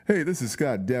Hey, this is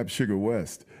Scott Dap Sugar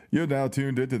West. You're now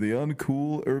tuned into the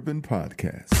Uncool Urban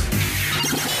Podcast.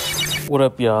 What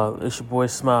up, y'all? It's your boy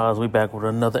Smiles. We back with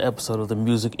another episode of the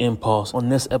Music Impulse. On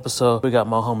this episode, we got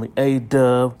my homie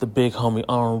A-Dub, the big homie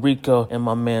Enrico, and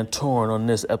my man Torrin on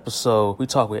this episode. We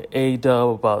talk with A-Dub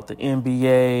about the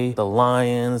NBA, the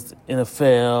Lions, the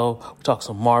NFL. We talk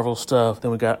some Marvel stuff.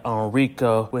 Then we got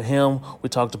Enrico. With him, we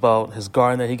talked about his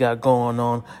garden that he got going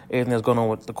on, everything that's going on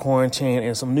with the quarantine,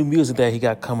 and some new music that he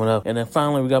got coming up. And then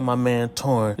finally, we got my man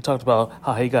Torrin. We talked about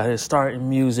how he got his start in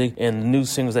music and the new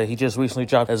singles that he just recently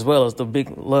dropped, as well as the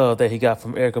big love that he got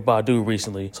from Erykah Badu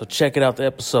recently. So check it out, the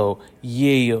episode.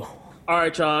 Yeah. All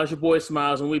right, y'all. It's your boy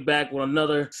Smiles, and we back with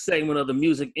another segment of the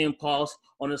Music Impulse.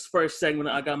 On this first segment,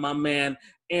 I got my man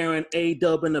Aaron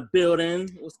A-Dub in the building.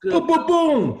 What's good? Boom, boom,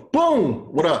 boom, boom.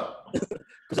 What up?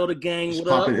 So the gang, what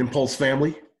Poppin' up? Impulse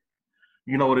family.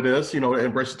 You know what it is. You know,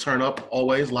 embrace the turn up,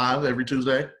 always live every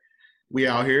Tuesday. We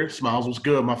out here. Smiles, what's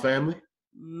good, my family?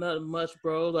 Not much,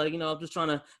 bro. Like, I'm just trying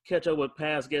to catch up with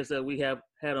past guests that we have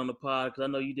had on the pod, because I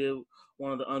know you did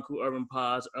one of the Uncool Urban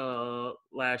pods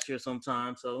last year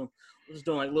sometime. So we're just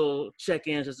doing like little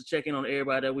check-ins just to check in on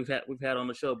everybody that we've had on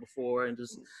the show before, and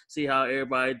just see how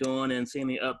everybody doing and see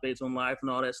any updates on life and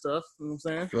all that stuff. You know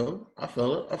what I'm saying? I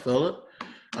feel it.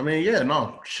 I mean, yeah,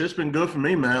 no, shit's been good for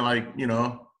me, man. Like,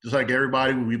 just like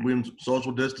everybody, we've been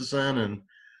social distancing and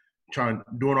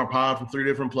doing our pod from 3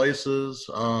 different places.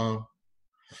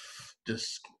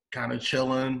 Just kind of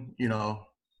chilling,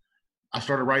 I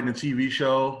started writing a TV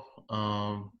show.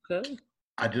 Okay.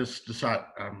 I just decided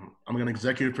I'm going to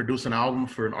executive produce an album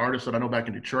for an artist that I know back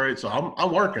in Detroit. So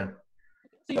I'm working.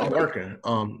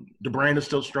 The brand is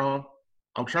still strong.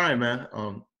 I'm trying, man.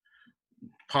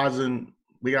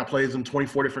 We got plays in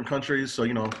 24 different countries. So,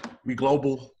 we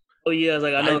global. Oh, yeah.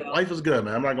 Like, I know life is good,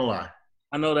 man. I'm not going to lie.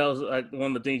 I know that was like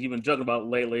one of the things you've been joking about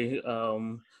lately.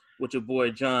 With your boy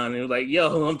John. It was like,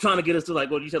 yo, I'm trying to get us to, like,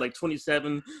 what you said, like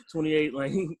 27, 28,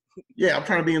 like. Yeah, I'm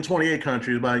trying to be in 28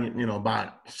 countries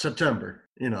by September.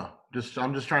 I'm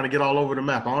just trying to get all over the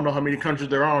map. I don't know how many countries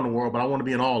there are in the world, but I want to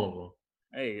be in all of them.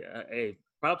 Hey,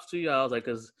 props to you. I was like,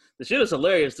 because the shit is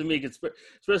hilarious to me,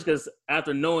 especially because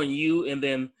after knowing you and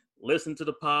then listening to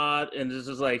the pod, and it's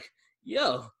just like,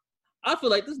 yo, I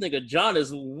feel like this nigga John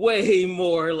is way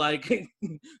more like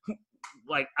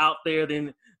like out there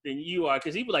than you are,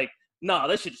 because he be like, nah,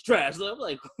 that shit's trash. So I'm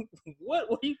like, what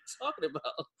are you talking about?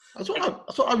 That's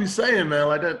what I be saying, man.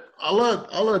 Like that, I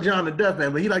love John to death,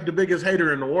 man, but he like the biggest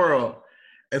hater in the world.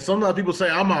 And sometimes people say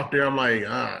I'm out there. I'm like,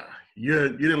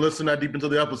 you didn't listen that deep into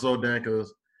the episode, then,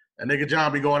 because that nigga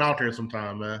John be going out there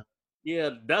sometime, man. Yeah,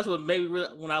 that's what made me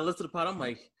when I listened to the pod, I'm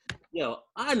like, yo,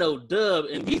 I know Dub,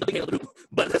 and he's the hell,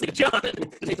 but this nigga John,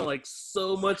 he's on like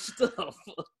so much stuff.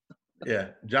 Yeah,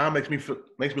 John makes me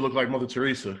look like Mother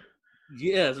Teresa.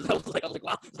 Yes, I was like,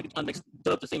 wow, John makes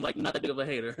Dub to seem like not that big of a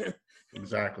hater.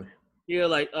 Exactly. Yeah,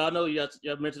 like I know you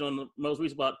mentioned on the most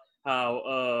recent about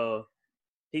how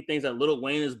he thinks that Lil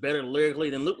Wayne is better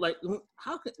lyrically than Luke. Like,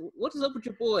 what is up with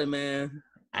your boy, man?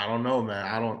 I don't know, man.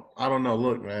 I don't know.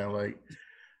 Look, man, like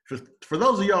for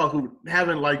those of y'all who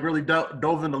haven't like really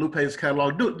dove into Lupe's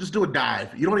catalog, just do a dive.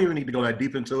 You don't even need to go that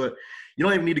deep into it. You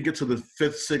don't even need to get to the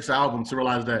 5th, 6th album to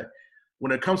realize that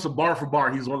when it comes to bar for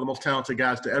bar, he's one of the most talented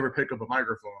guys to ever pick up a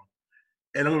microphone.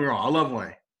 And don't get me wrong, I love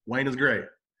Wayne. Wayne is great.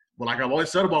 But like I've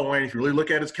always said about Wayne, if you really look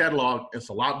at his catalog, it's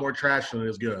a lot more trash than it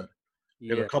is good.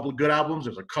 Yeah. There's a couple of good albums,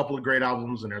 there's a couple of great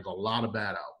albums, and there's a lot of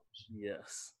bad albums.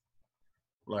 Yes.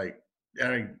 Like,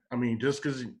 I mean, just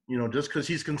because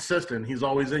he's consistent, he's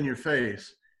always in your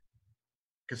face.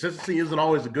 Consistency isn't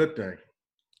always a good thing.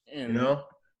 And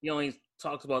he only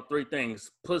talks about 3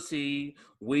 things: pussy,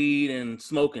 weed, and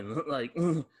smoking. like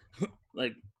and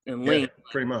lean. Yeah,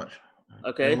 pretty much.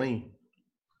 Okay. And lean.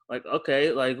 Like,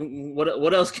 okay, like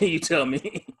what else can you tell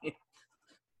me?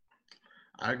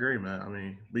 I agree, man. I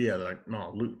mean, but yeah, like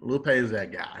no, Lupe is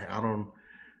that guy. I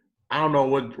don't know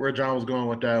where John was going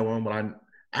with that one, but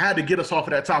I had to get us off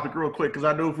of that topic real quick because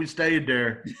I knew if we stayed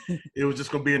there, it was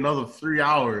just gonna be another 3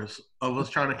 hours of us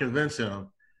trying to convince him.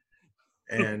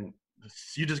 And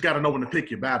you just got to know when to pick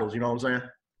your battles. You know what I'm saying?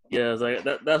 Yeah, it's like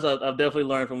that's what I've definitely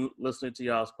learned from listening to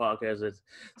y'all's podcast. Is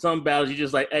some battles you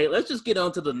just like, hey, let's just get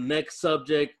on to the next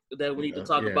subject that we need to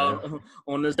talk about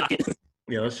on this docket.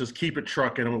 Yeah, let's just keep it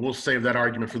trucking, and we'll save that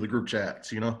argument for the group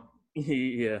chats.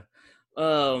 Yeah.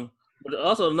 But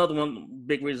also another one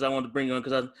big reason I wanted to bring you on,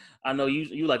 because I know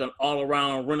you like an all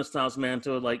around Renaissance man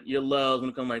to like your loves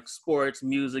when it comes to like sports,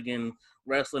 music, and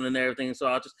wrestling and everything. So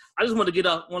I just want to get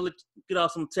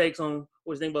off some takes on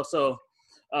what you think about. So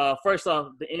first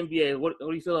off, the NBA. What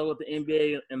do you feel about the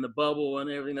NBA and the bubble and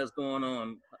everything that's going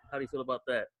on? How do you feel about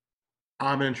that?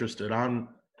 I'm interested. I'm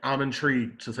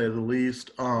intrigued to say the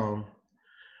least. I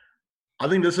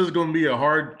think this is going to be a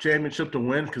hard championship to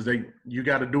win because you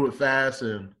got to do it fast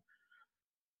and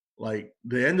like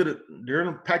they're going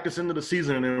to pack this into the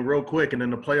season and then real quick and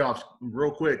then the playoffs real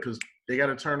quick because they got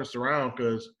to turn this around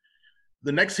because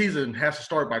the next season has to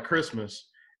start by Christmas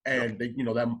and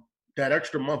that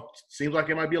extra month seems like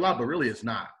it might be a lot, but really it's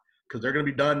not because they're going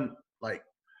to be done like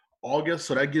August,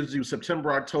 so that gives you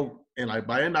September, October, and like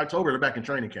by end of October they're back in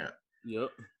training camp. Yep.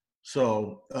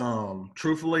 So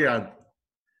truthfully, I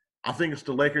think it's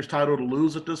the Lakers' title to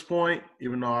lose at this point,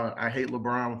 even though I hate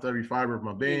LeBron with every fiber of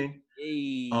my being.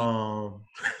 Hey.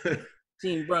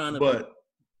 Team Bron. But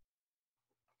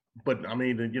I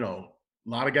mean, a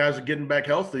lot of guys are getting back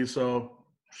healthy, so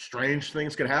strange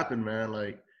things could happen, man.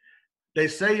 Like they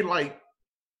say, like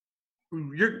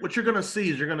what you're gonna see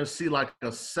is you're gonna see like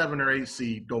a 7 or 8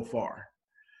 seed go far,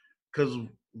 because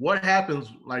what happens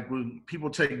like when people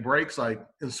take breaks, like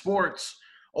in sports,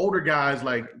 older guys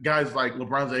like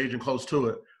LeBron's age and close to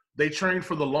it, they train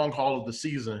for the long haul of the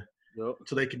season,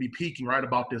 so they can be peaking right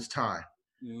about this time.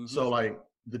 Mm-hmm. So like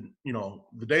the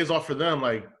days off for them,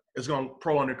 like it's gonna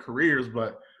prolong their careers,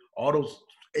 but all those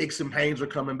aches and pains are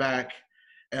coming back,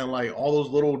 and like all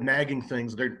those little nagging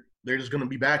things, they're just gonna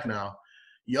be back now.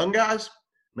 Young guys,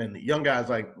 man,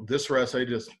 like this rest,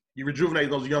 you rejuvenate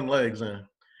those young legs, and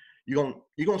you're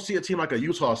gonna see a team like a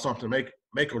Utah or something make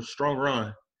a strong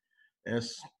run, and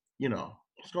it's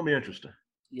gonna be interesting.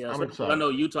 Yeah, I'm excited. I know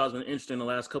Utah's been interesting the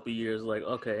last couple of years. Like,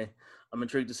 okay, I'm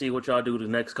intrigued to see what y'all do the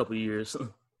next couple of years.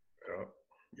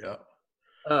 Yeah.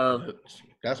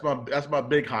 That's my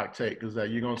big hot take is that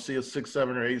you're gonna see a 6,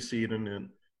 7, or 8 seed in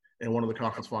one of the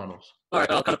conference finals. All right,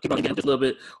 I'll kind of keep on again just a little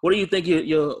bit. What do you think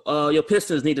your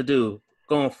Pistons need to do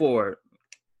going forward?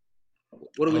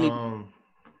 What do we need?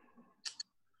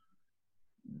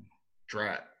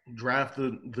 Draft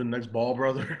the next Ball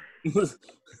brother.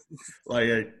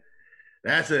 Like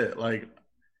that's it. Like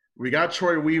we got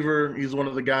Troy Weaver. He's one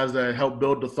of the guys that helped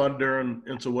build the Thunder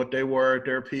into what they were at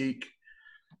their peak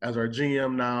as our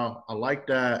GM now. I like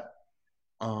that.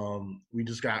 We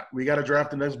got to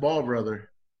draft the next Ball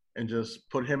brother and just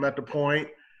put him at the point.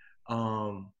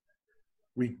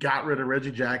 We got rid of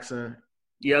Reggie Jackson.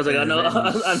 Yeah, I was like, I know.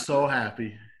 I'm so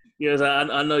happy. Yes,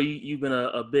 I know you've been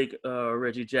a big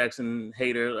Reggie Jackson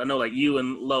hater. I know, like, you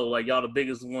and Lowe, like, y'all the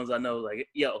biggest ones I know. Like,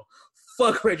 yo,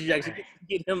 fuck Reggie Jackson.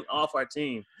 Get him off our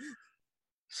team.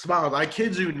 Smiles, I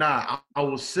kid you not. I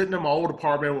was sitting in my old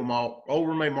apartment with my old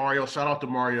roommate Mario. Shout out to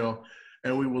Mario.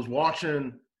 And we was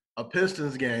watching a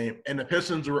Pistons game, and the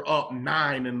Pistons were up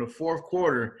 9 in the fourth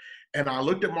quarter. And I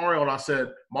looked at Mario, and I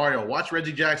said, Mario, watch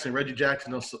Reggie Jackson. Reggie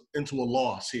Jackson into a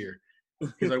loss here.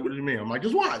 He's like, what do you mean? I'm like,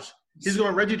 just watch. He's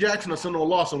going Reggie Jackson us into a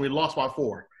loss, and we lost by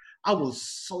 4. I was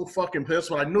so fucking pissed,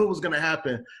 but I knew it was going to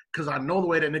happen because I know the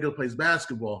way that nigga plays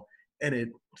basketball, and it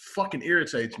fucking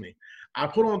irritates me. I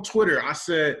put on Twitter, I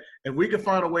said, if we can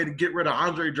find a way to get rid of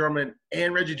Andre Drummond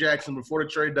and Reggie Jackson before the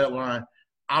trade deadline,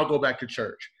 I'll go back to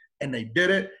church. And they did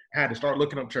it. I had to start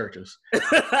looking up churches.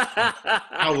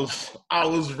 I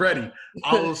was ready.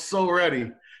 I was so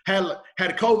ready. Had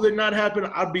COVID not happened,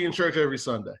 I'd be in church every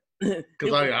Sunday.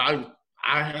 Because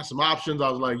I had some options. I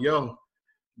was like, yo,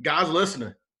 God's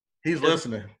listening. He's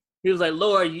listening. He was like,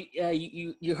 Lord,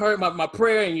 you heard my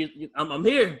prayer, and I'm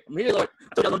here. I'm here, Lord.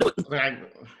 I told you I'm gonna do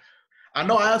it. I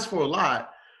know I asked for a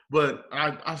lot, but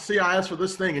I see I asked for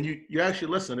this thing, and you actually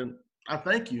listen, and I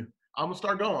thank you. I'm gonna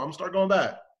start going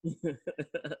back.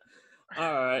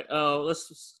 All right.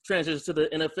 Let's transition to the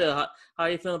NFL. How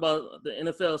you feeling about the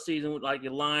NFL season with like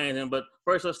your Lions? But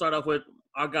first, let's start off with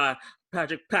our guy Pat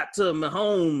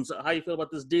Mahomes. How you feel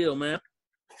about this deal, man?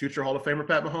 Future Hall of Famer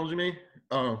Pat Mahomes, you mean?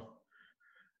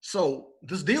 So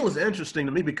this deal is interesting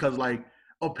to me because like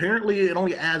apparently it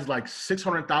only adds like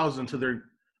 $600,000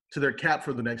 to their cap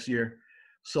for the next year.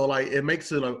 So like it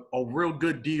makes it a real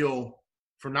good deal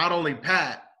for not only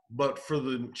Pat but for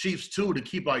the Chiefs too to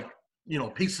keep like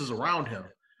pieces around him.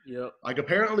 Yeah. Like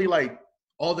apparently like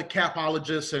all the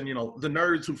capologists and the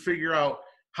nerds who figure out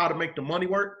how to make the money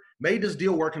work made this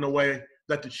deal work in a way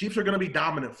that the Chiefs are going to be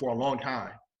dominant for a long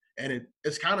time. And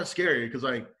it's kind of scary because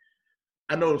like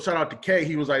I know, shout out to K,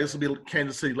 he was like, this will be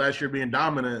Kansas City last year being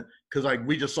dominant because like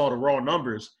we just saw the raw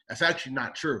numbers. That's actually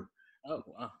not true. Oh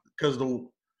wow. Because the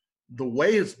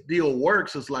way his deal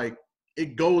works is like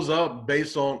it goes up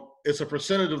based on it's a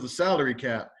percentage of the salary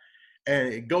cap, and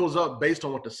it goes up based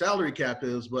on what the salary cap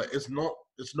is, but it's no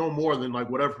more than like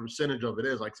whatever percentage of it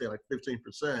is, like say like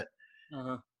 15%.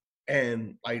 Uh-huh.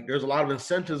 And like there's a lot of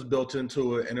incentives built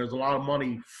into it, and there's a lot of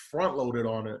money front loaded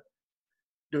on it.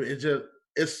 Dude,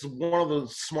 it's one of the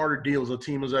smarter deals a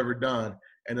team has ever done.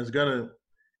 and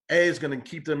it's gonna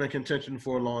keep them in contention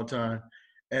for a long time,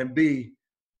 and B,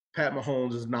 Pat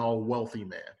Mahomes is now a wealthy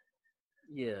man.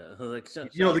 Yeah, like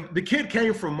The kid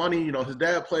came from money. His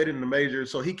dad played in the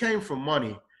majors, so he came from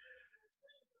money.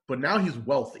 But now he's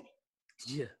wealthy.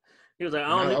 Yeah, he was like,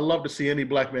 I love to see any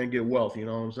black man get wealth. You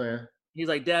know what I'm saying? He's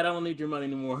like, Dad, I don't need your money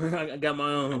anymore. I got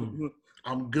my own.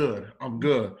 I'm good.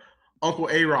 Uncle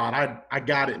A-Rod, I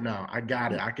got it now. I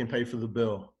got it. I can pay for the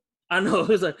bill. I know.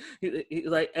 He's like,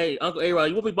 hey, Uncle A-Rod,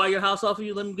 you want me to buy your house off of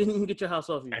you? Let me get your house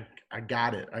off of you. I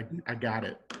got it. I got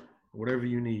it. Whatever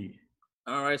you need.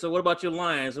 All right. So what about your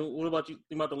Lions? What about you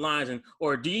think about the Lions?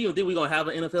 Or do you think we're gonna have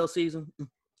an NFL season?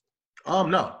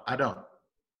 No, I don't.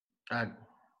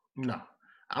 No.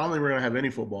 I don't think we're gonna have any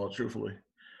football, truthfully.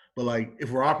 But like, if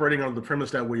we're operating under the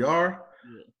premise that we are,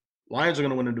 Lions are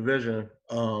gonna win the division.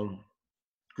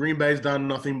 Green Bay's done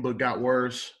nothing but got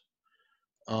worse.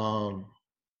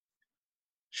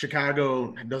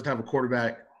 Chicago doesn't have a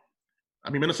quarterback. I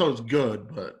mean, Minnesota's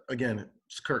good, but again,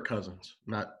 it's Kirk Cousins.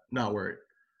 Not worried.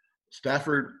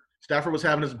 Stafford was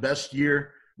having his best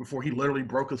year before he literally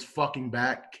broke his fucking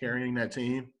back carrying that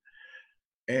team.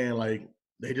 And like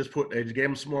they just gave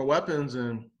him some more weapons,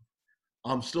 and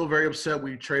I'm still very upset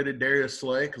we traded Darius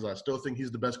Slay because I still think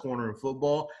he's the best corner in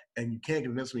football, and you can't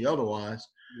convince me otherwise.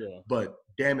 Yeah. But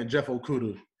damn it, Jeff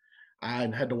Okudah, I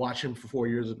had to watch him for 4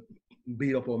 years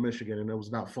beat up on Michigan, and it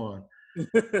was not fun.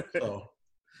 So,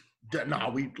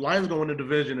 Lions gonna win the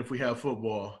division if we have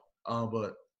football,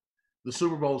 but the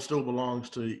Super Bowl still belongs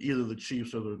to either the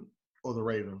Chiefs or the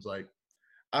Ravens. Like,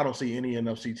 I don't see any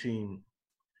NFC team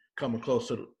coming close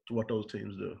to what those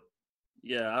teams do.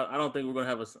 Yeah, I don't think we're going to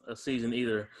have a season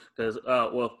either because,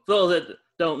 for those that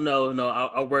don't know,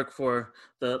 I work for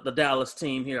the Dallas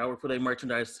team here. I work for their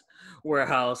merchandise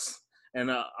warehouse, and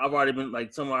I've already been,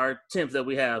 like, some of our temps that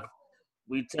we have,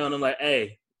 we tell them, like,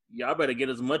 hey, y'all better get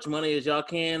as much money as y'all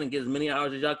can and get as many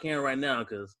hours as y'all can right now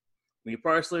because me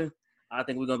personally, I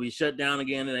think we're going to be shut down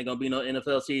again and ain't going to be no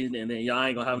NFL season, and then y'all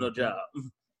ain't going to have no job.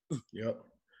 Yep.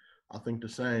 I think the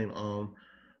same.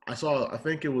 I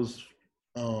think it was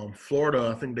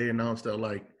Florida. I think they announced that,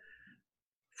 like,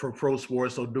 for pro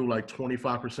sports, they'll do, like,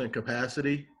 25%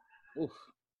 capacity. Oof.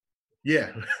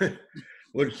 Yeah,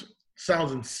 which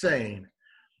sounds insane.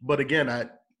 But, again,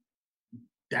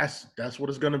 that's what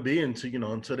it's going to be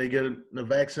until they get the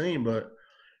vaccine. But,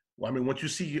 I mean, once you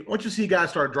see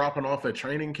guys start dropping off at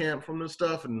training camp from this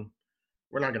stuff, and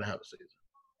we're not going to have a season.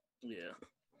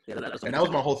 Yeah. And that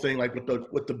was my whole thing. Like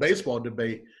with the baseball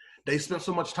debate, they spent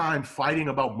so much time fighting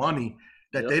about money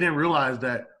that they didn't realize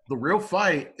that the real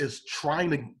fight is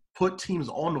trying to put teams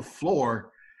on the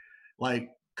floor. Like,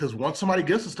 because once somebody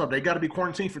gets the stuff, they got to be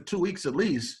quarantined for 2 weeks at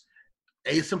least,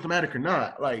 asymptomatic or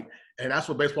not. Like, and that's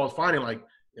what baseball is fighting. Like,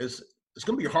 it's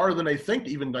going to be harder than they think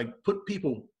to even like put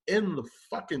people in the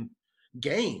fucking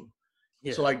game.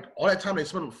 Yeah. So like all that time they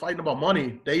spent fighting about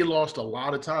money, they lost a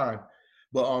lot of time.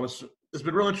 But it's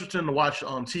been real interesting to watch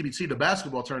TBT, the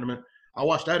basketball tournament. I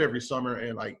watch that every summer,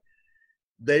 and like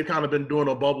they've kind of been doing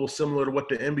a bubble similar to what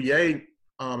the NBA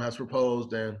has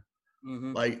proposed, and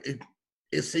like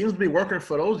it seems to be working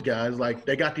for those guys. Like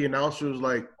they got the announcers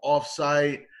like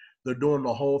off-site. They're doing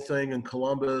the whole thing in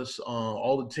Columbus.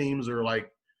 All the teams are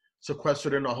like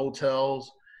sequestered in the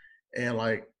hotels, and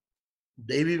like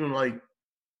they've even like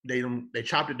they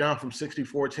chopped it down from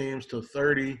 64 teams to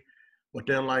 30. But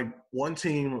then like one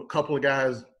team, a couple of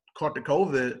guys caught the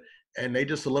COVID, and they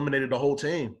just eliminated the whole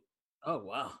team. Oh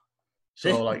wow!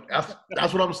 So like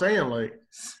that's what I'm saying. Like,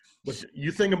 but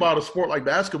you think about a sport like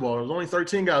basketball, there's only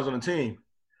 13 guys on the team.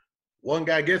 One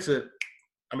guy gets it.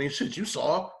 I mean, shit, you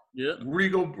saw. Yeah. Rudy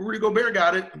Gobert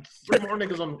got it. 3 more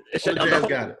niggas on the Jazz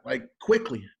got it. Like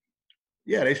quickly.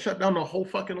 Yeah, they shut down the whole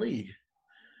fucking league.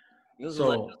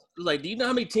 So like, do you know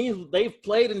how many teams they've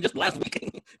played in just last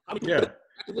week? Yeah.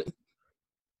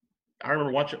 I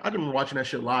remember watching that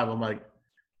shit live. I'm like,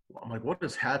 what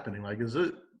is happening? Like, is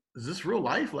this real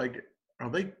life? Like,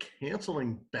 are they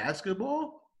canceling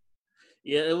basketball?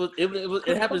 Yeah,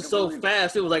 it happened so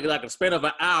fast. It was like a span of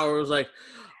an hour. It was like,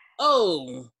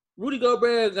 oh, Rudy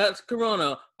Gobert got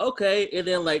corona. Okay, and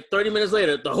then like 30 minutes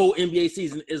later, the whole NBA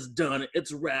season is done.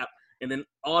 It's wrapped, and then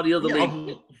all the other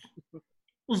leagues. I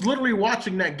was literally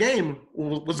watching that game.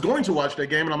 Was going to watch that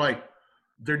game, and I'm like,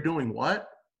 they're doing what?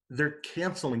 They're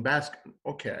canceling basketball.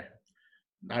 Okay.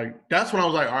 That's when I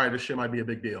was like, all right, this shit might be a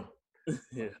big deal.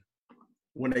 Yeah.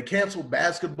 When they canceled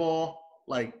basketball,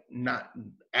 like not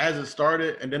as it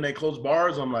started, and then they closed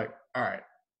bars, I'm like, all right,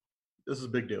 this is a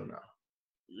big deal now.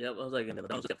 Yep, I was like, don't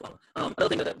just get flowing. Another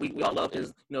thing that we all love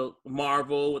is,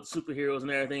 Marvel with superheroes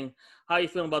and everything. How you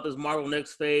feeling about this Marvel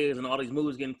next phase and all these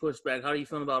movies getting pushed back? How are you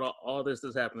feeling about all this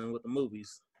that's happening with the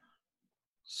movies?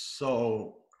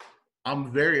 So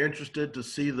I'm very interested to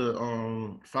see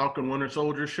the Falcon Winter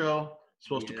Soldier show. It's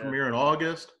supposed to premiere in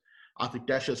August. I think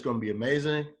that shit's going to be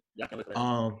amazing. Yeah,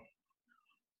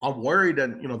 I'm worried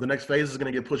that the next phase is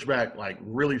going to get pushed back like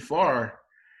really far,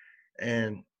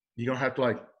 and you're going to have to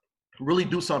like really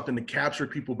do something to capture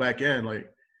people back in. Like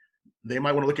they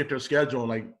might want to look at their schedule and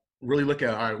like really look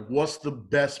at, all right, what's the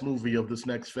best movie of this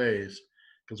next phase?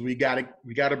 Because we got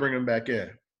to bring them back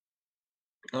in.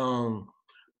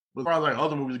 But as far as like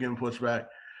other movies getting pushed back,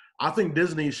 I think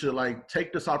Disney should like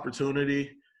take this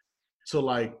opportunity to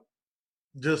like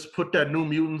just put that New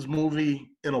Mutants movie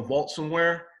in a vault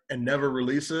somewhere and never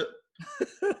release it.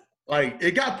 Like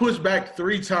it got pushed back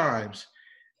 3 times,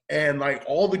 and like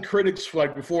all the critics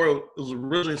like before it was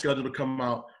originally scheduled to come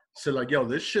out said like, "Yo,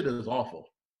 this shit is awful."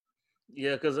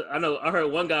 Yeah, because I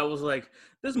heard one guy was like,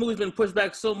 "This movie's been pushed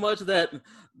back so much that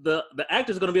the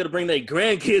actors are going to be able to bring their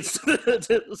grandkids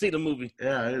to see the movie."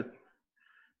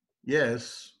 Yeah,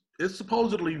 it's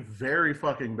supposedly very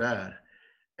fucking bad,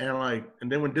 and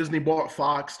then when Disney bought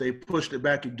Fox, they pushed it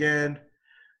back again,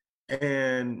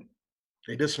 and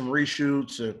they did some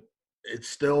reshoots, and it's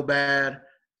still bad.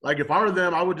 Like if I were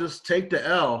them, I would just take the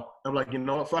L. I'm like, you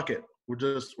know what, fuck it, we're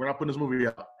not putting this movie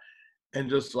out, and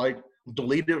just like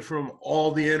delete it from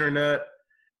all the internet,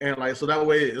 and like so that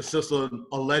way it's just a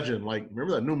legend. Like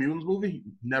remember that New Mutants movie?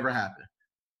 Never happened.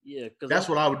 Yeah, because that's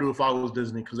what I would do if I was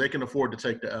Disney, because they can afford to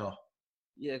take the L.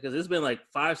 Yeah, because it's been like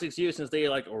 5-6 years since they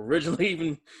like originally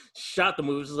even shot the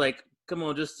movie. It's like, come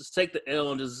on, just take the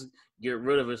L and just get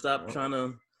rid of it. Stop trying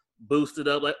to boost it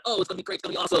up. Like, oh, it's gonna be great, it's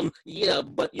gonna be awesome. Yeah,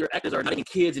 but your actors are not even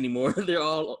kids anymore; they're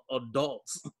all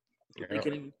adults. Yeah.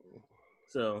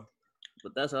 So,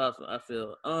 but that's how I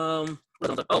feel.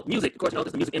 Music. Of course, this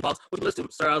is the Music Impulse. What you listen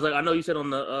to? Sorry, I was like, I know you said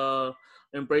on the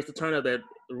Embrace the Turn Up that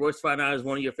Royce 59 is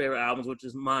one of your favorite albums, which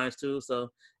is mine too. So,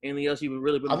 anything else you've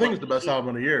really been? I think it's the best album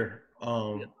of the year.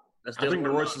 I think the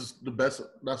Royce is the best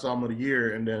album of the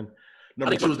year, and then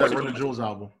number 2 is that Run the Jewels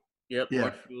album. Yep.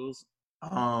 Yeah.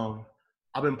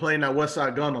 I've been playing that West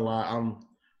Side Gun a lot. I'm a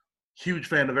huge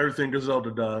fan of everything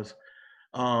Griselda does.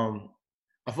 I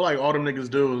feel like all them niggas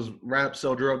do is rap,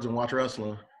 sell drugs, and watch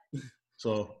wrestling.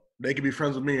 So they can be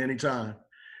friends with me anytime.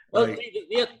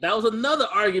 That was another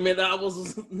argument that I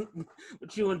was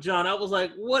with you and John. I was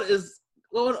like, what is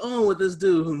going on with this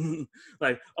dude?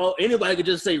 Like, oh, anybody could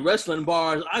just say wrestling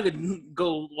bars. I could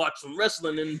go watch some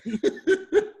wrestling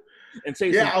and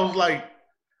say I was like,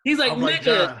 he's like,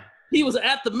 nigga, he was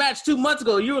at the match 2 months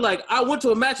ago. You were like, I went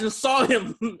to a match and saw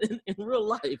him in real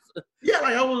life. Yeah,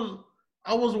 like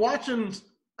I was watching,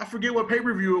 I forget what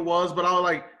pay-per-view it was, but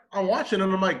I'm watching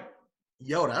and I'm like,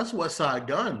 yo, that's West Side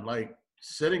Gun, like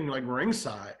sitting like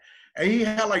ringside. And he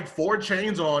had like 4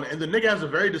 chains on, and the nigga has a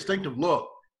very distinctive look.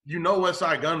 You know West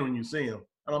Side Gun when you see him.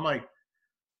 And I'm like,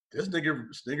 this nigga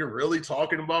really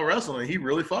talking about wrestling. He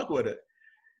really fuck with it.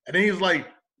 And then he's like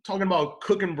talking about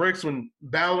cooking bricks when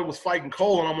Balor was fighting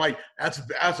Cole. And I'm like, that's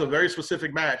a very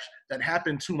specific match that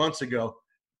happened 2 months ago.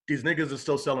 These niggas are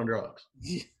still selling drugs.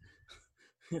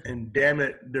 And damn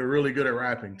it, they're really good at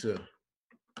rapping too.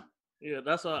 Yeah,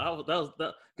 that's what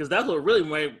because that's what really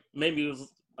made me think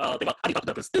about how do you talk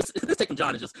about this. This take from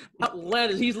John is just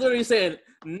outlandish. He's literally saying,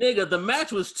 nigga, the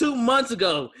match was 2 months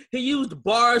ago. He used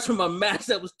bars from a match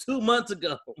that was 2 months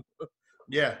ago.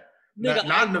 Yeah. Nigga,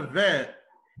 not an event.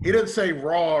 He didn't say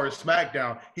Raw or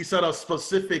SmackDown. He said a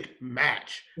specific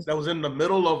match that was in the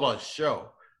middle of a show.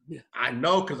 Yeah. I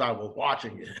know because I was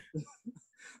watching it.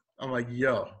 I'm like,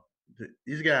 yo,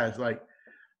 these guys, like,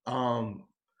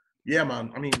 yeah,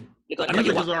 man. I mean,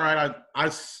 music is all right.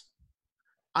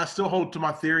 I still hold to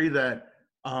my theory that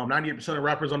 98% of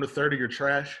rappers under 30 are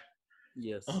trash.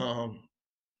 Yes. The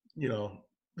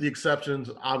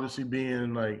exceptions obviously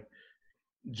being like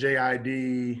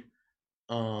JID,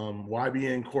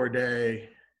 YBN Cordae,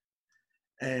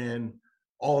 and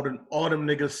all them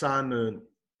niggas signed to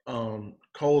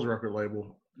Cole's record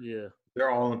label. Yeah. They're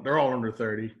all under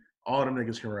 30. All them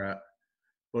niggas can rap.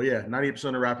 But yeah,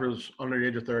 98% of rappers under the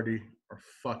age of 30 are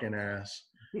fucking ass.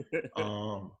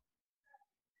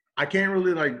 I can't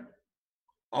really like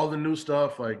all the new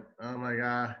stuff. Like, I'm like,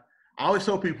 I always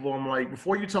tell people, I'm like,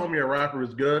 before you tell me a rapper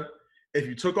is good, if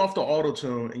you took off the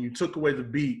auto-tune and you took away the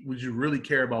beat, would you really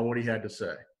care about what he had to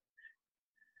say?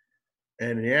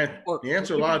 And the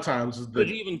answer a lot of times is could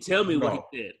you even tell me what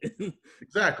he said?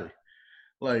 Exactly.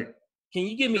 Like, can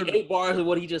you give me 8 bars of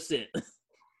what he just said?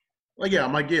 Like, yeah,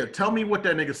 I'm like, yeah, tell me what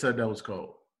that nigga said that was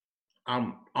cold.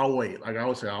 I'll wait. Like I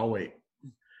always say, I'll wait.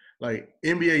 Like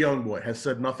NBA YoungBoy has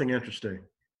said nothing interesting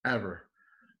ever.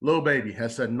 Lil Baby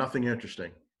has said nothing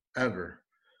interesting ever.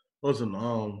 Listen,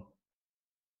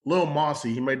 Lil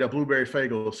Mossy, he made that Blueberry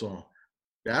Faygo song.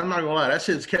 Yeah, I'm not gonna lie, that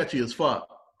shit's catchy as fuck,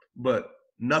 but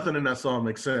nothing in that song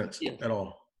makes sense at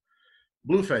all.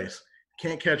 Blueface,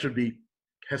 Can't Catch a Beat,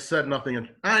 has said nothing.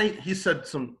 He said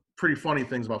some pretty funny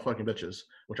things about fucking bitches,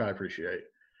 which I appreciate.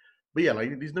 But yeah,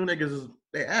 like these new niggas,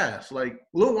 they ass. Like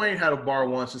Lil Wayne had a bar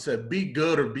once that said, "Be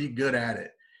good or be good at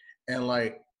it," and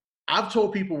like I've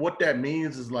told people what that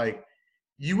means is like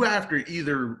you have to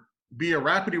either be a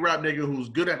rapidy rap nigga who's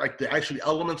good at like the actual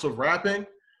elements of rapping,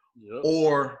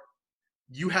 or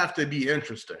you have to be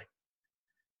interesting.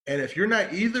 And if you're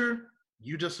not either,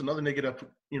 you just another nigga that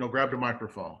grabbed a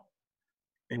microphone.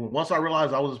 And once I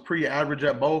realized I was pretty average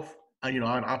at both,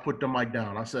 I put the mic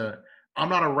down. I said, I'm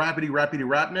not a rapidy rap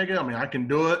nigga. I mean, I can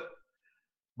do it,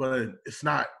 but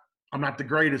I'm not the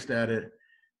greatest at it.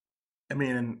 I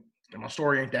mean, and my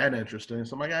story ain't that interesting.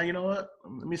 So I'm like, you know what?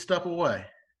 Let me step away.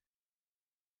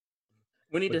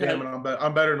 We need to have.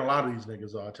 I'm better than a lot of these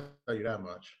niggas, though. I'll tell you that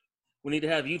much. We need to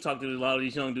have you talk to a lot of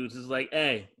these young dudes. It's like,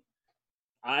 hey,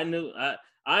 I'm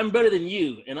better than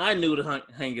you, and I knew to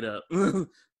hang it up.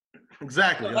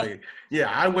 Exactly. Like, yeah,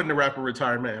 I went to rapper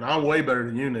retirement, and I'm way better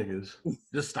than you niggas.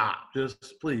 Just stop.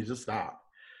 Please, just stop.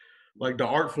 Like the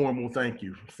art form will thank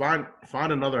you. Find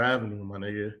another avenue, my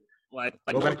nigga. Like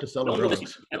go back to selling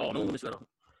drugs. At all. No at all.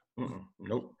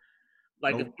 Nope.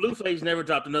 Like if Blueface never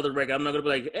dropped another record, I'm not gonna be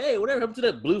like, hey, whatever happened to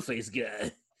that Blueface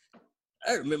guy?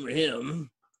 I remember him.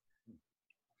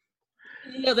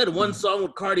 Yeah, that one song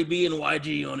with Cardi B and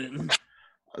YG on it.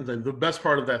 The best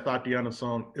part of that Tatiana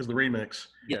song is the remix.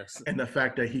 Yes. And the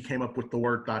fact that he came up with the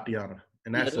word Tatiana.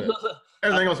 And that's it.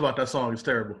 Everything else about that song is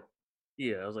terrible.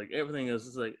 Yeah, I was like, everything else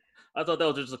is like, I thought that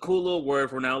was just a cool little word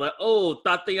for now. Like, oh,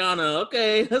 Tatiana,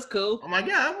 okay, that's cool. I'm like,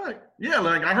 like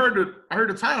I heard the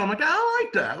title. I'm like, I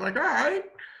like that. I'm like, all right.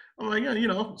 I'm like,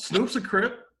 yeah, Snoop's a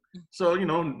Crip. So,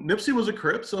 Nipsey was a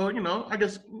Crip. So, I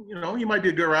guess, he might be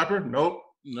a good rapper. Nope.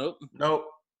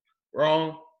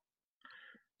 Wrong.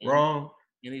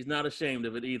 And he's not ashamed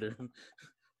of it either.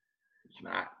 He's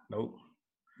not. Nope.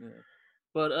 Yeah.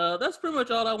 But that's pretty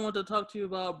much all I wanted to talk to you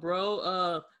about,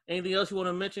 bro. Anything else you want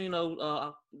to mention?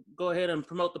 Go ahead and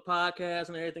promote the podcast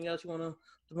and everything else you want to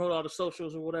promote, all the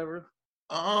socials or whatever.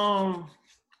 No,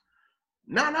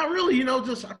 not really.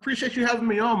 Just I appreciate you having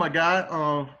me on, my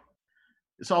guy.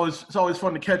 It's always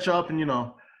fun to catch up, and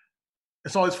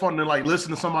it's always fun to like listen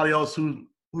to somebody else who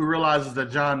realizes that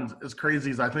John is as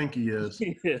crazy as I think he is.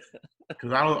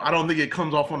 Because I don't think it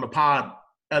comes off on the pod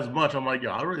as much. I'm like,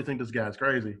 I really think this guy's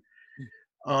crazy.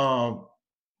 But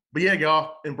yeah,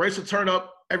 y'all, embrace the turn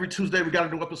up. Every Tuesday, we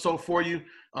got a new episode for you.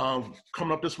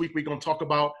 Coming up this week, we're going to talk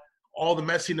about all the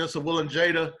messiness of Will and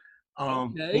Jada,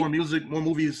 more music, more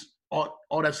movies,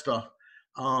 all that stuff.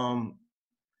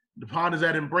 The pod is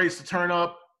at Embrace the Turn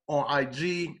Up on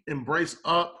IG, Embrace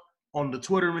Up on the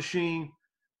Twitter machine.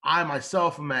 I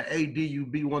myself am at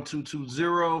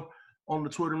ADUB1220 on the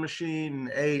Twitter machine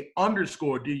and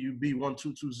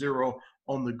 _DUB1220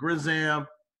 on the Grizzam.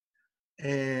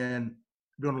 And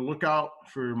going to look out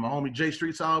for my homie Jay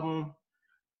Street's album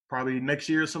probably next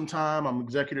year sometime. I'm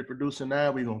executive producing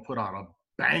that. We're going to put out a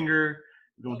banger.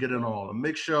 We're going to get in all the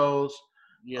mix shows.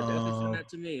 Yeah, definitely send that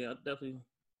to me. I'll definitely.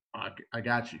 I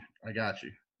got you.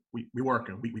 We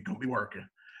working. We going to be working.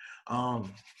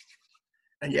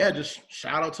 And yeah, just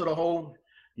shout out to the whole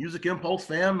Music Impulse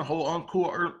fam, the whole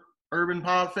Uncool Urban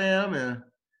Pod fam, and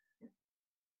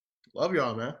love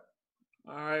y'all, man.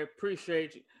 All right,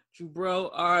 appreciate you, bro.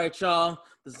 All right, y'all.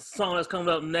 The song that's coming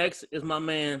up next is my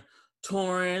man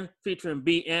Torin featuring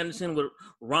B. Anderson with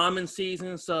Ramen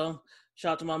Season. So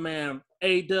shout out to my man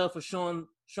A-Dub for showing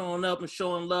up and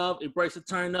showing love. Embrace the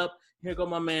turn up. Here go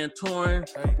my man Torin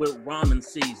with Ramen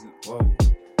Season. Whoa.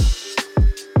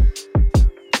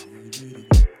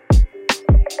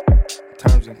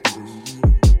 Terms and conditions.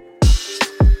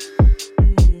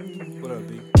 What up,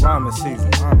 B? Ramen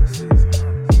season.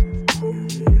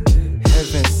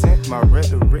 Heaven sent, my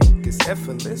rhetoric is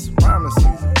effortless. Ramen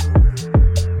season.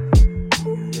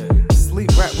 Yeah. Sleep,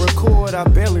 rap, record. I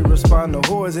barely respond to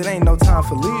whores. It ain't no time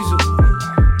for leisure.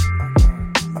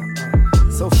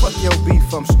 So fuck your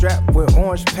beef. I'm strapped with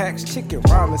orange packs. Chicken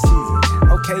ramen season.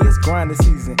 Okay, it's grinding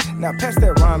season. Now pass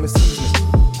that ramen season.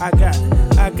 I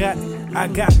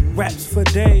got raps for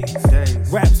days,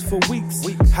 raps for weeks.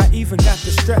 I even got the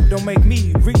strap, don't make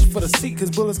me reach for the seat, cause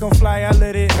bullets gon' fly, I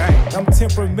let it. I'm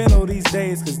temperamental these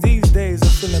days, cause these days I'm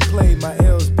feeling played. My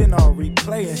L's been all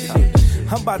replaying shit.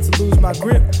 I'm about to lose my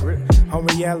grip on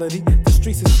reality. The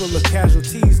streets is full of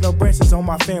casualties, no branches on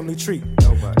my family tree.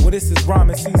 Well, this is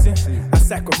rhyming season. I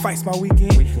sacrifice my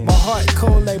weekend. My heart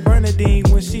cold like Bernadine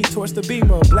when she torched the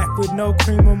beamer. Black with no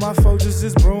creamer, my Folgers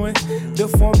is brewing. The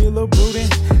formula brooding,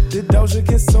 the doja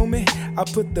consuming. I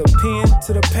put the pen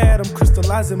to the pad, I'm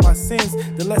crystallizing my sins.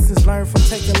 The lessons learned from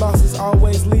taking losses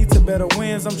always lead to better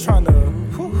wins. I'm trying to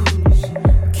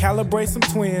calibrate some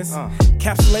twins,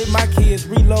 encapsulate my kids,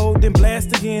 reload, then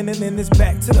blast again, and then it's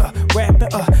back to the rapping.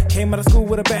 Came out of school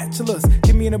with a bachelor's.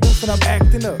 Get me in the booth and I'm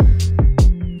acting up.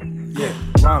 Yeah,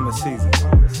 rhyming season.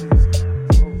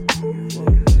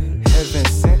 Heaven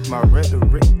sent, my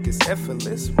rhetoric is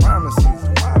effortless. Rhyming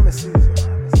season, rhyming season.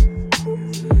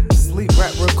 Sleep,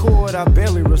 rap, record, I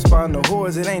barely respond to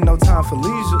whores. It ain't no time for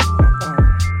leisure.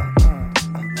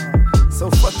 So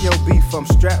fuck your beef, I'm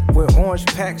strapped with orange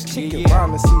packs, chicken,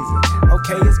 rhyming season.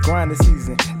 Okay, it's grinding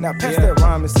season. Now pass that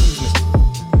rhyming season.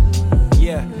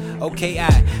 Yeah, okay,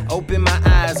 I open my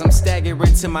eyes, I'm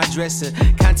staggering to my dresser,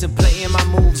 contemplating my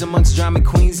moves amongst drama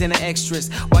queens and the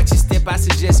extras. Watch your step, I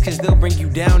suggest, cause they'll bring you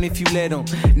down if you let them.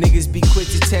 Niggas be quick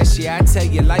to test you, I tell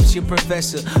you, life's your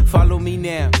professor. Follow me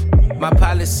now. My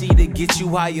policy to get you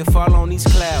higher, fall on these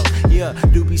clouds. Yeah,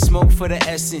 doobie smoke for the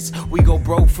essence. We go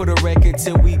broke for the record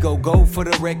till we go gold for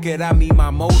the record. I mean,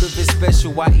 my motive is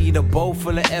special. I eat a bowl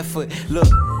full of effort. Look,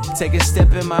 take a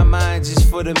step in my mind just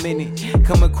for the minute.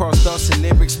 Come across thoughts and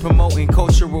lyrics promoting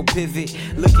cultural pivot.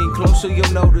 Looking closer,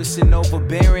 you'll notice an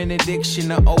overbearing addiction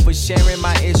to oversharing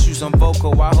my issues. I'm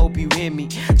vocal, I hope you hear me.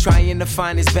 Trying to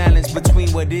find this balance between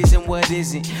what is and what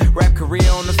isn't. Rap career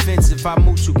on the fence. If I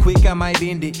move too quick, I might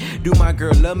end it. Do my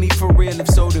girl love me for real? If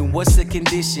so, then what's the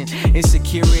condition?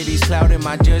 Insecurities clouding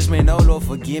my judgment. Oh Lord,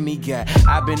 forgive me, God.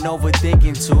 I've been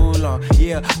overthinking too long.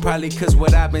 Yeah, probably cause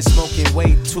what I've been smoking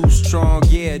way too strong.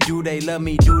 Yeah, do they love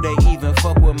me? Do they even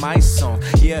fuck with my song?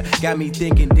 Yeah, got me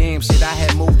thinking, damn shit, I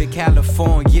had moved to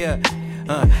California.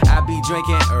 I be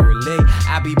drinking early,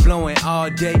 I be blowing all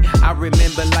day. I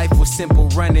remember life was simple,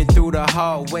 running through the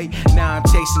hallway. Now I'm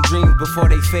chasing dreams before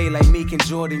they fade, like Meek and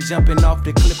Jordan. Jumping off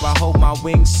the cliff, I hold my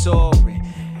wings soaring.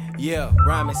 Yeah,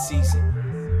 rhyming season.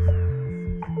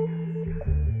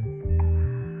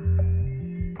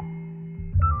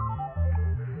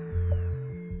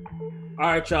 All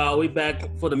right, y'all, we back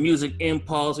for the Music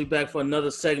Impulse. We back for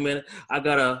another segment. I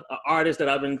got a artist that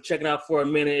I've been checking out for a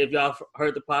minute. If y'all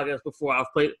heard the podcast before, I've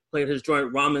played his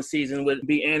joint Ramen Season with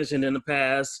B. Anderson in the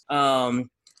past.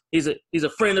 He's a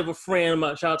friend of a friend.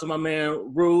 Shout out to my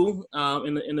man Rue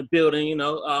in the building. You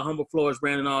know, Humble Floors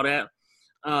brand and all that.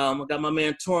 I got my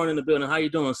man Torn in the building. How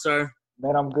you doing, sir?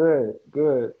 Man, I'm good.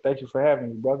 Good. Thank you for having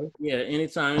me, brother. Yeah,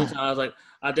 anytime. I was like,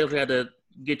 I definitely had to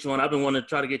get you on. I've been wanting to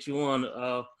try to get you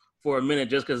on for a minute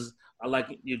just because I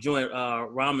like your joint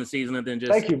Ramen Season, and then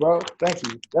just thank you, bro. Thank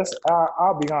you. That's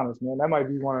I'll be honest, man. That might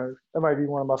be one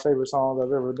of my favorite songs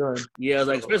I've ever done. Yeah, I was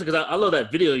like, especially because I love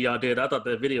that video y'all did. I thought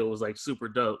that video was like super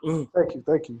dope. Thank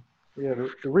you. Yeah,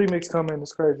 the remix coming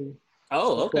is crazy.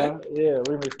 Oh, okay. Yeah,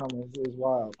 remix coming is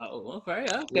wild. Oh, okay.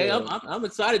 Yeah. I'm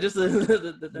excited. Just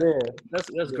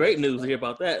that's great news to hear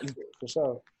about that. For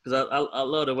sure. Because I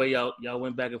love the way y'all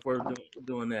went back and forth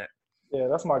doing that. Yeah,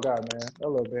 that's my guy, man. I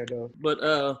love Bando. But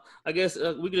I guess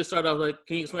we could just start off like,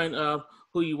 can you explain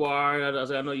who you are?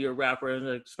 I know you're a rapper, and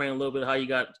explain a little bit how you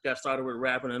got started with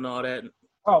rapping and all that.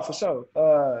 Oh, for sure.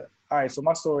 All right, so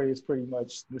my story is pretty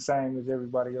much the same as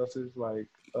everybody else's. Like,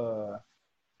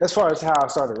 as far as how I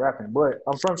started rapping, but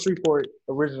I'm from Shreveport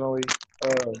originally.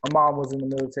 My mom was in the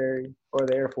military, or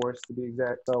the Air Force to be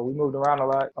exact. So we moved around a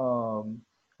lot,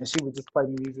 and she would just play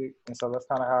music, and so that's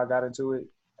kind of how I got into it.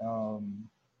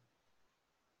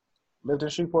 Lived in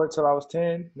Shreveport till I was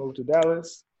 10, moved to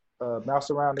Dallas, bounced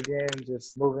around again,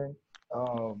 just moving.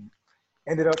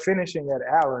 Ended up finishing at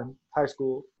Allen High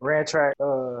School, ran track.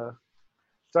 So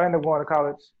I ended up going to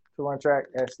college to run track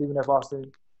at Stephen F.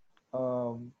 Austin.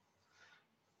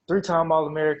 3-time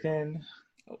All-American.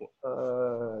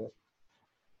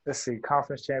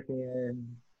 Conference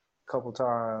champion a couple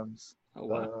times. Oh,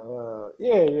 wow.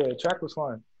 Yeah, track was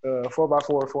fun.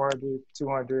 4x4, 400,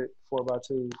 200,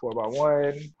 4x2, 4x1,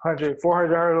 100,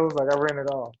 400 hurdles. Like, I ran it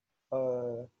all.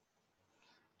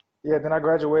 Then I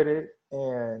graduated.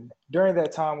 And during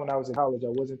that time when I was in college, I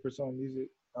wasn't pursuing music.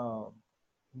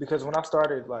 Because when I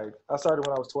started when I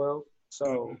was 12.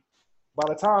 So by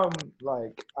the time,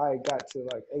 I got to,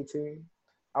 18,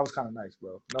 I was kind of nice,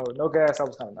 bro. No gas, I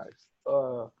was kind of nice.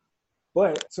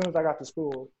 But as soon as I got to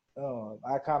school,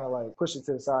 I kind of, pushed it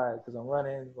to the side because I'm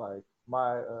running,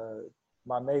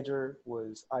 my major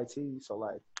was IT, so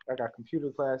I got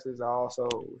computer classes. I also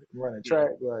run a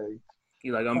track. You're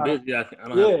like, I'm busy. I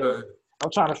don't have time. I'm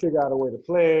trying to figure out a way to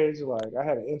pledge. I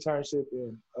had an internship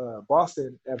in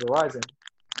Boston at Verizon.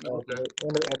 Okay.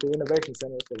 At the Innovation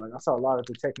Center. So like I saw a lot of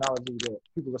the technology that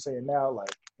people are saying now,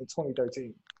 like in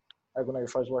 2013, like when they were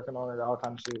first working on it, all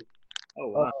kind of shit. Oh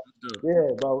wow. That's dope.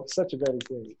 Yeah, bro, such a great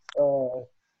experience.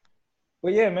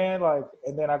 But yeah, man, like,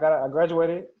 and then I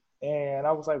graduated, and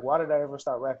I was like, why did I ever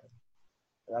stop rapping?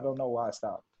 I don't know why I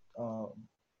stopped.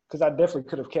 Because I definitely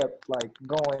could have kept like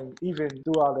going even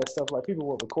through all that stuff. Like people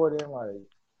were recording, like,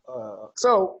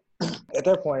 so at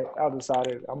that point, I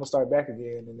decided I'm gonna start back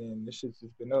again, and then this shit's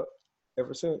just been up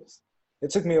ever since.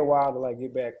 It took me a while to like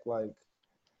get back like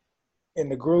in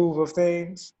the groove of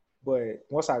things, but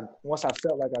once I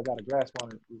felt like I got a grasp on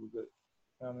it, we were good.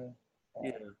 You know what I mean?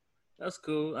 Yeah, that's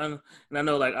cool. And I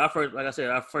know, like I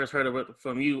first heard of it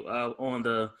from you on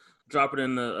the Drop It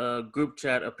in the group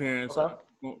chat appearance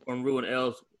on Ru and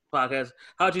L's podcast.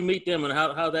 How'd you meet them, and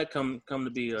how'd that come to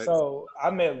be? Like? So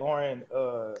I met Lauren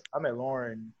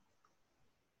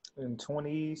in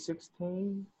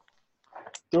 2016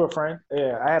 through a friend.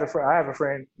 Yeah, I have a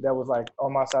friend that was like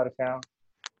on my side of town,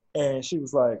 and she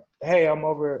was like, "Hey, I'm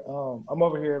over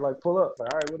here. Like, pull up."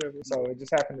 Like, all right, whatever. So it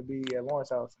just happened to be at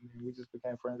Lauren's house, and we just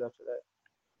became friends after that.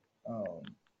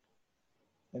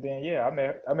 And then yeah,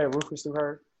 I met Rufus through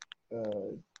her.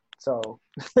 So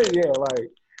yeah,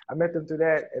 like I met them through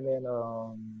that, and then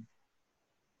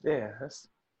yeah, that's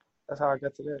how I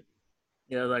got to that.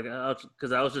 Yeah, like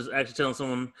because I was just actually telling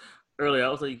someone earlier. I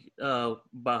was like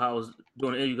about how I was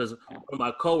doing an interview because one of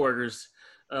my coworkers,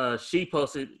 she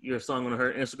posted your song on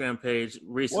her Instagram page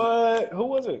recently. What? Who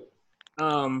was it?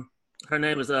 Her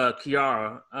name is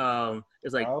Kiara.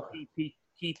 It's like okay.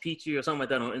 Peachy or something like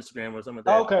that on Instagram or something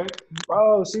like that. Okay.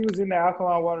 Oh, she was in the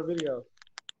Alkaline Water video.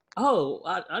 Oh,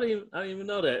 I didn't even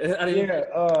know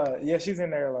that. Yeah, she's in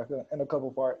there like in a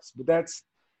couple parts. But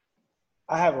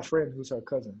I have a friend who's her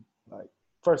cousin, like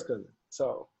first cousin.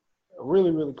 So a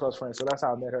really, really close friend. So that's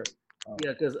how I met her.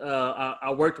 Yeah, because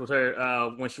I worked with her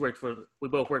when we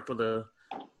both worked for the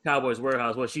Cowboys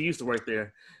Warehouse. Well, she used to work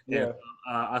there. Yeah. And,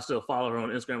 I still follow her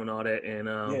on Instagram and all that. And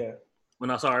yeah. When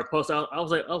I saw her post, I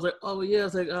was like, oh yeah, I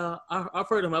was like, I've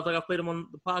heard him. I was like, I played him on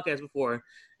the podcast before,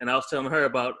 and I was telling her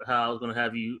about how I was gonna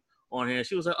have you on here. And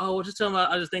she was like, oh, well, just tell him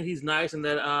I just think he's nice and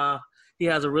that he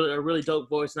has a really dope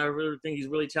voice, and I really think he's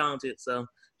really talented. So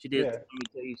she did.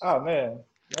 Yeah. Oh man,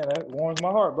 that warms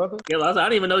my heart, brother. Yeah, I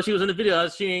didn't even know she was in the video.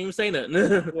 She didn't even say nothing.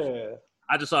 Yeah.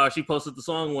 I just saw her. She posted the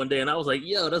song one day, and I was like,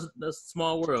 yo, that's a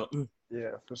small world.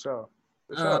 Yeah, for sure.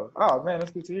 For sure. Oh man,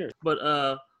 that's good to hear.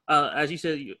 But as you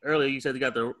said earlier, you said you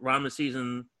got the Ramen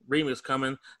Season remix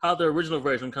coming. How'd the original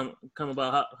version come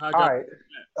about? All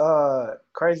right.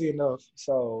 Crazy enough.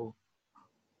 So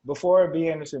before B.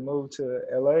 Anderson moved to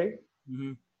LA,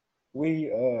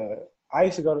 I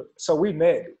used to go to. So we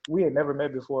met. We had never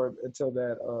met before until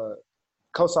that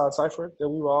Cosign Cypher that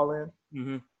we were all in.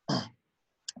 Mm-hmm.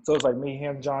 So it's like me,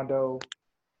 him, John Doe,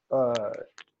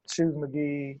 Shoes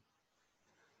McGee.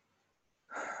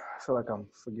 I feel like I'm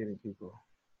forgetting people.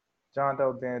 John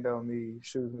Doe, Bando, me,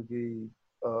 Shoes McGee,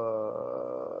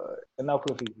 and no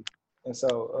Cliff Easy. And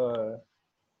so,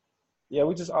 yeah,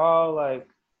 we just all like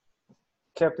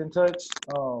kept in touch.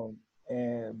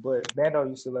 But Bando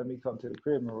used to let me come to the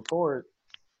crib and record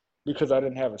because I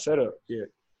didn't have a setup yet.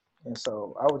 And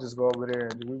so I would just go over there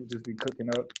and we would just be cooking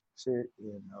up shit.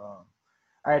 And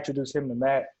I introduced him to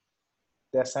Matt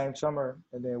that same summer,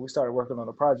 and then we started working on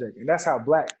a project. And that's how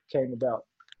Black came about.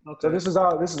 Okay. So this is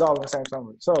all in the same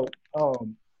summer. So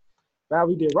how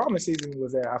we did Ramen Season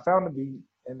was that I found the beat,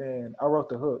 and then I wrote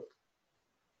the hook,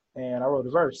 and I wrote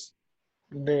the verse.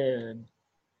 And then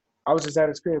I was just at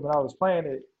his crib and I was playing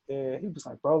it, and he was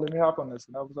like, "Bro, let me hop on this."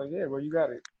 And I was like, "Yeah, bro, you got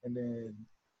it." And then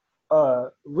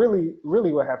really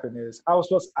what happened is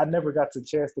I never got the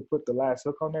chance to put the last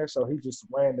hook on there, so he just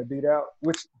ran the beat out,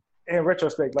 which in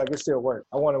retrospect, like, it still worked.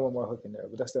 I wanted one more hook in there,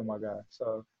 but that's still my guy.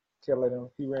 So killing him,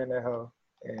 he ran that hoe,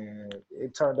 and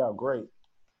it turned out great.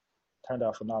 Turned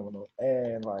out phenomenal.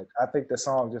 And like, I think the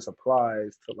song just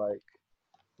applies to like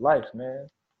life, man.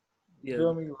 You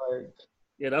feel me? Like,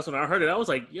 yeah, that's when I heard it. I was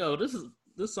like, yo, this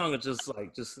song is just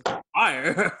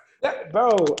fire. Yeah, bro,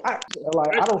 I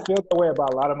don't feel that way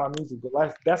about a lot of my music, but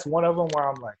like, that's one of them where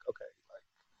I'm like, okay, like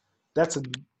that's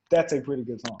a pretty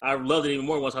good song. I loved it even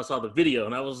more once I saw the video,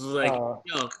 and I was like,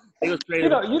 yo, it was crazy. You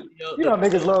know,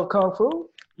 niggas love kung fu.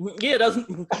 Yeah, I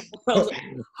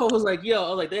was like,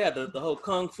 they had the whole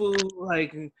kung fu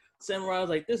like samurai. I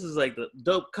was like, this is like the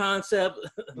dope concept.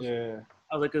 Yeah.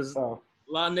 I was like, because a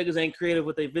lot of niggas ain't creative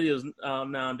with their videos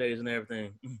nowadays and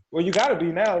everything. Well, you got to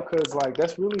be now, because like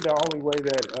that's really the only way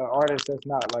that artist that's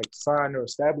not like signed or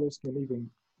established can even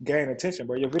gain attention.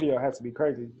 But your video has to be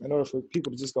crazy in order for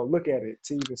people to just go look at it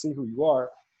to even see who you are.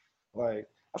 Like,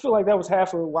 I feel like that was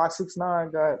half of why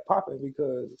 6ix9ine got popping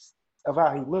because of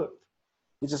how he looked.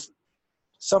 It just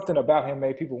something about him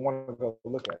made people want to go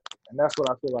look at it. And that's what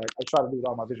I feel like I try to do with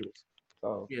all my visuals.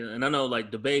 So Yeah, and I know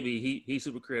like the baby, he's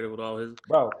super creative with all his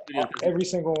bro, videos. every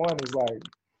single one is like,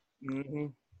 Mm-hmm.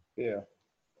 yeah.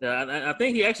 Yeah, I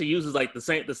think he actually uses like the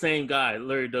same guy.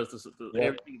 Larry does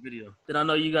every video. Then I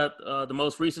know you got the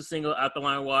most recent single,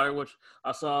 Alkaline Water, which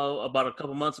I saw about a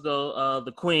couple months ago.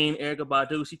 The Queen, Erykah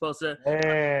Badu, she posted that. How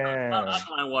Man,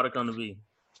 Alkaline Water come to be?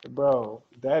 bro,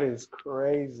 that is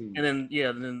crazy. And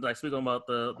then like speaking about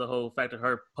the whole fact of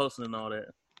her posting and all that.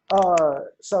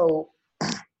 So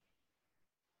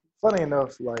funny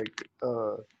enough, like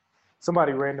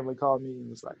somebody randomly called me and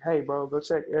was like, "Hey, bro, go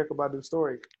check Erykah Badu's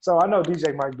story." So I know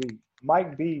DJ Mike B.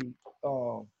 Mike B.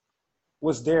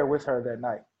 Was there with her that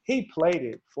night. He played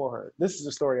it for her. This is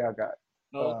the story I got.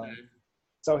 Okay.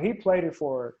 So he played it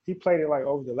for her. He played it like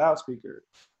over the loudspeaker,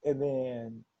 and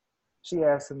then she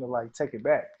asked him to like take it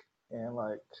back and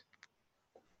like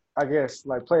I guess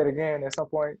like play it again at some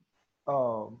point.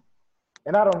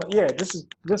 And I don't. Yeah, this is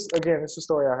again. It's a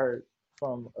story I heard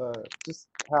from just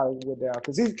how it went down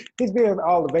because he's being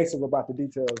all evasive about the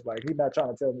details. Like he's not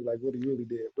trying to tell me like what he really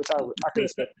did, which I can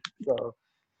respect.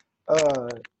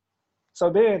 So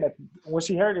then when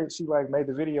she heard it, she like made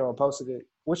the video and posted it,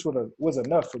 which was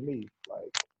enough for me.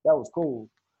 Like that was cool.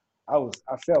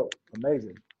 I felt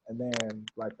amazing. And then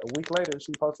like a week later,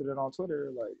 she posted it on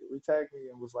Twitter, like retagged me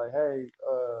and was like, "Hey,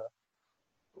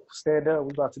 stand up,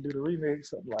 we about to do the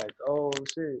remix." I'm like, "Oh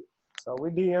shit." So we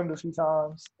DM'd a few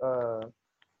times.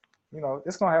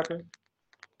 It's gonna happen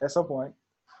at some point.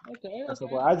 Okay. At some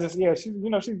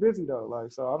point. She's busy though.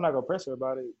 Like, so I'm not gonna press her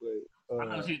about it. But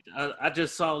I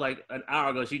just saw like an hour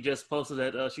ago. She just posted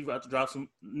that she about to drop some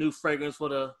new fragrance for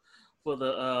the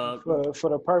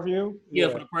perfume. Yeah,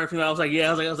 for the perfume. I was like,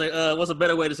 what's a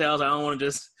better way to say? I was like, I don't want to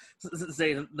just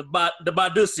say the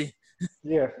Badusi.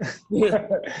 Yeah. Yeah.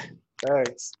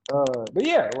 Thanks. But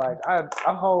yeah, like I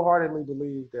wholeheartedly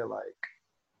believe that like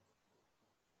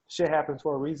shit happens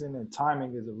for a reason and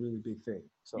timing is a really big thing.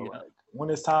 So like when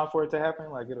it's time for it to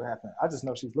happen, like it'll happen. I just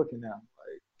know she's looking now.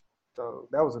 Like, so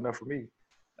that was enough for me.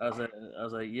 I was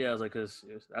like, cause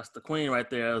that's the queen right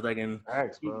there. I was like, and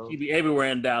thanks, bro. She'd be everywhere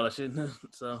in Dallas.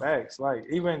 So thanks. Like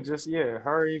even just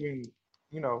her even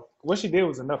what she did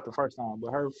was enough the first time,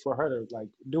 but for her to like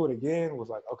do it again was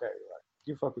like, okay, like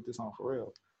you fuck with this song for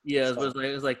real. Yeah,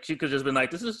 it's like she could have just been like,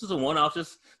 this is just a one-off,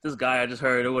 just this guy I just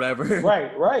heard or whatever.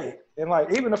 Right. And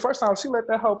like even the first time she let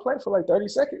that hoe play for like 30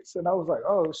 seconds, and I was like,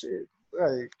 oh shit,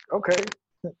 like okay,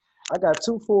 I got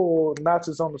 2 full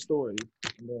notches on the story.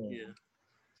 Yeah.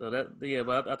 So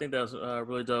but I think that's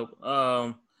really dope.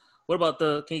 What about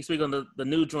can you speak on the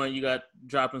new joint you got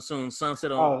dropping soon,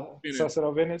 Sunset on Venice? Sunset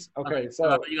on Venice? Okay,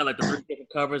 you got like the 3 different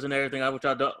covers and everything, which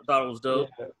I thought was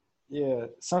dope. Yeah,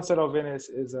 Sunset on Venice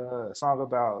is a song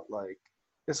about like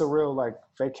it's a real like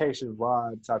vacation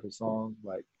vibe type of song,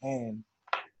 like, and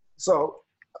so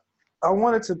I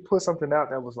wanted to put something out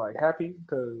that was like happy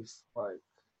because like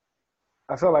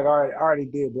I felt like I already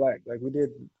did Black, like we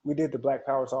did the Black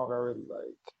Power song already,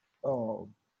 like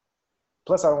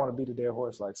plus I don't want to beat a dead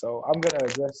horse, like, so I'm gonna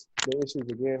address the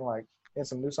issues again, like in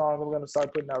some new songs I'm gonna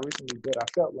start putting out recently, but I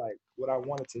felt like what I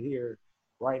wanted to hear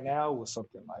right now was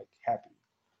something like happy.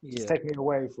 Just take me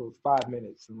away for 5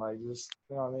 minutes and like just,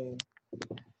 you know what I mean?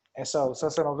 And so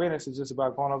Sunset on Venice is just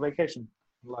about going on vacation.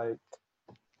 Like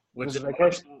which is a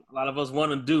vacation a lot of us want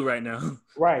to do right now.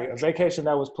 Right. A vacation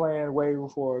that was planned way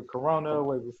before Corona,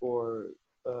 way before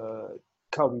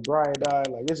Kobe Bryant died.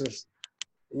 Like it's just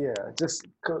this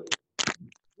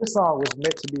song was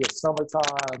meant to be a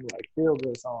summertime, like feel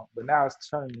good song, but now it's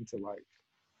turning into like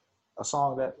a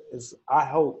song that is, I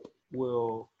hope,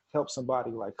 will help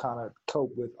somebody like kind of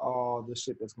cope with all the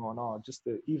shit that's going on, just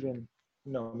to even,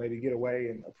 maybe get away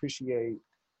and appreciate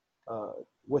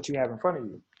what you have in front of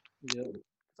you. Yeah.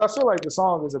 I feel like the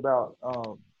song is about,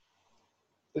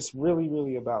 it's really,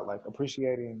 really about like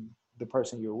appreciating the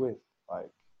person you're with. Like,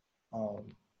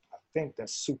 I think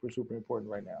that's super, super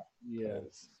important right now. Yeah.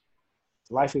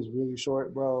 Life is really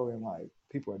short, bro, and like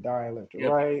people are dying left and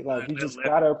right. Like you just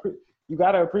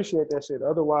gotta appreciate that shit.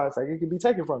 Otherwise, like it can be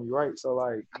taken from you, right? So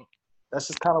like that's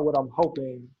just kind of what I'm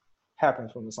hoping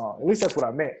happens from the song. At least that's what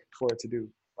I meant for it to do.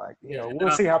 Like,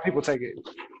 we'll see how people take it.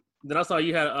 Then I saw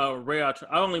you had Ray. I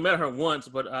only met her once,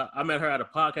 but I met her at a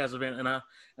podcast event, and I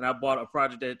bought a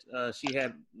project that she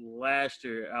had last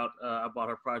year out. I bought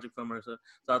her project from her, so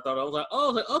I thought I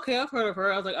was like, okay, I've heard of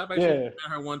her. I was like, I've actually met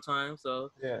her one time.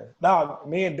 So no,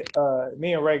 me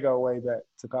and Ray go way back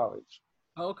to college.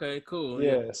 Okay, cool.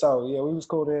 Yeah, so we was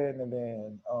cool then, and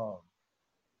then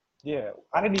Yeah,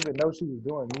 I didn't even know she was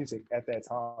doing music at that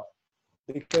time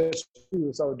because she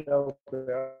was so dope.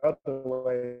 The other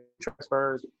way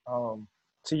transferred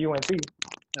to UNT,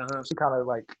 Uh-huh. she kind of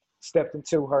like stepped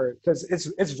into her because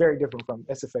it's very different from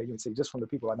SFA UNT, just from the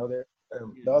people I know there,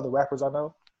 the other rappers I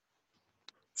know.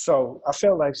 So I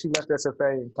felt like she left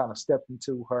SFA and kind of stepped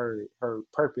into her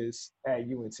purpose at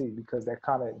UNT because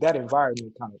that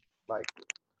environment kind of like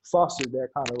fostered that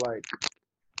kind of like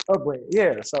upbringing.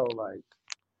 Yeah, so like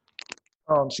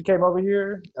she came over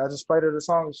here. I just played her the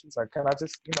song. And she was like, "Can I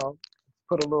just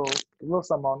put a little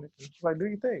something on it?" And she's like, "Do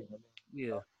your thing." And,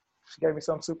 Yeah. she gave me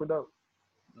something super dope.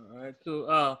 All right, cool.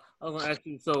 I was gonna ask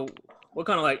you, so what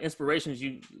kind of like inspirations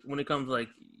you when it comes to like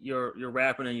your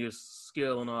rapping and your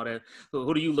skill and all that? So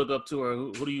who do you look up to, or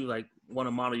who do you like want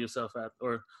to model yourself at?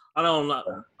 Or I don't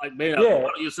know, like maybe not Yeah.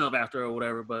 model yourself after or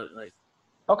whatever, but like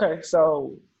Okay,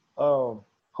 so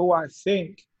who I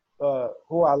think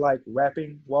who I like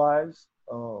rapping wise,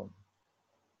 I'll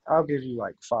give you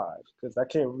like five because I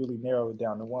can't really narrow it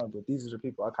down to one, but these are the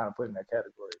people I kind of put in that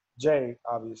category. Jay,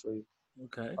 obviously.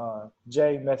 okay,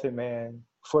 Jay, Method Man,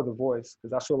 For the Voice,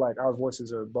 because I feel like our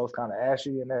voices are both kind of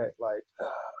ashy in that, like,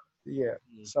 yeah.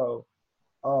 So,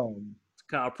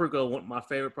 Kyle Pruko, one my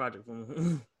favorite project from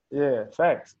him. yeah,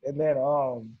 facts. And then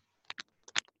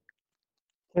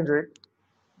Kendrick.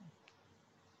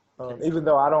 Even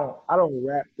though I don't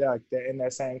rap like that in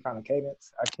that same kind of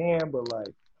cadence, I can, but like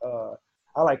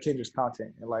I like Kendrick's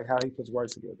content and like how he puts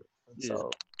words together. And so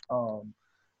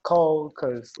Cole,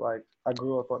 because like I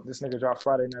grew up on this nigga dropped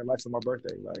Friday Night Lights on my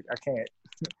birthday. Like I can't.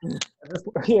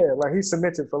 Yeah, like he's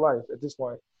cemented for life at this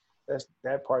point.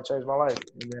 That part changed my life.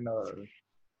 And then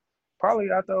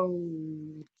probably I throw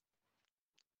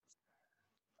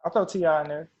T.I. in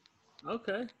there.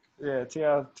 Okay. Yeah,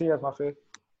 T.I.'s my fifth.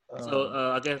 So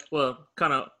I guess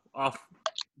kind of off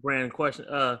brand question.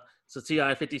 So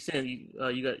T.I. 50 Cent, you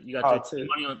got your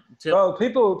money on Tip. Bro,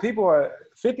 people are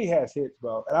 50 has hits,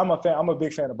 bro, and I'm a fan. I'm a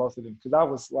big fan of both of them because I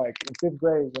was like in fifth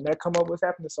grade when that come up was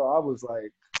happening. So I was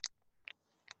like,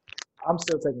 I'm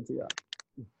still taking T.I.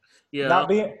 Yeah.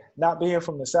 Not being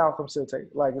from the South, I'm still taking.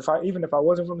 Like even if I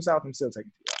wasn't from the South, I'm still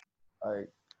taking T.I. Like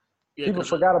people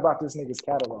forgot about this nigga's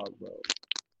catalog, bro.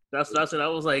 That's it. I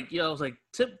was like,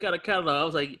 Tip got a catalog. I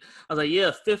was like,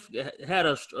 yeah, Fifth had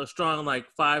a strong like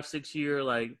 5-6 year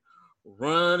like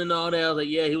run and all that. I was like,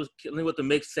 yeah, he was killing with the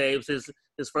mixtapes. His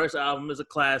first album is a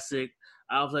classic.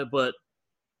 I was like, but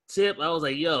Tip, I was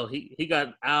like, yo, he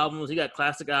got albums, he got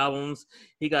classic albums,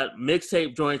 he got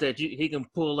mixtape joints that he can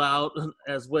pull out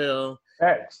as well.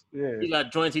 Thanks. Yeah. He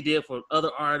got joints he did for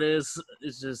other artists.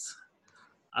 It's just,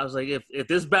 I was like, if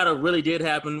this battle really did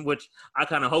happen, which I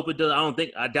kind of hope it does, I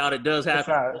doubt it does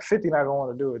happen. 50 not gonna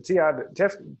want to do it.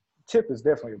 Tip is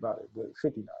definitely about it, but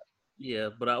 50 not. Yeah,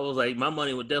 but I was like, my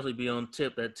money would definitely be on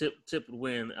Tip. That Tip would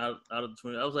win out of the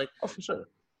 20. I was like, oh, for sure.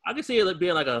 I could see it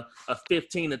being like a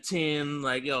 15-10,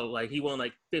 like like he won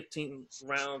like 15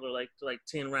 rounds or like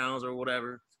 10 rounds or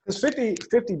whatever. Because 50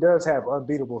 does have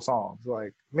unbeatable songs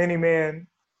like Many Men,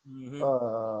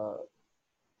 Wanks.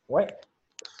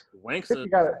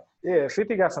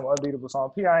 50 got some unbeatable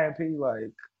songs. PIMP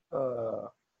like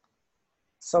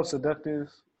So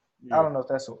Seductive. Yeah. I don't know if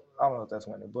that's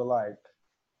winning, but like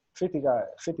 50 got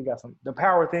some the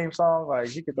Power theme song. Like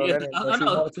he could throw that in. I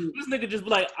know. This nigga just be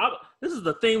like, this is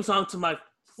the theme song to my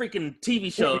freaking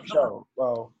TV show.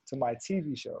 Bro, to my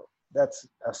TV show. That's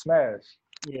a smash.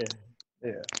 Yeah.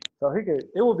 So it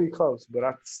will be close, but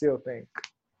I still think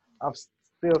I'm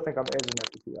edging up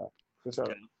the T.I. for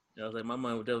sure. Yeah, I was like, my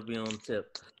mind would definitely be on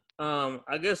Tip.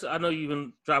 I guess I know you've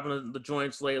been dropping the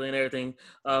joints lately and everything.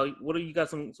 What do you got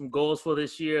some goals for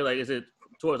this year? Like, is it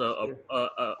towards a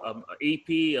EP,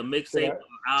 a mixtape,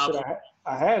 album?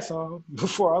 I had some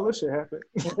before all this shit happened.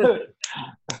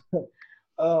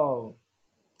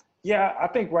 Yeah, I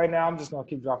think right now I'm just gonna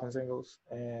keep dropping singles,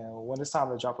 and when it's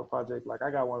time to drop a project, like I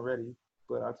got one ready,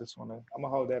 but I'm gonna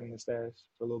hold that in the stash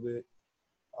for a little bit.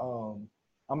 I'm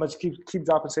gonna keep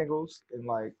dropping singles and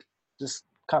like just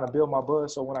kind of build my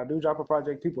buzz. So when I do drop a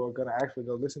project, people are gonna actually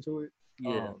go listen to it.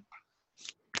 Yeah.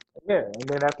 And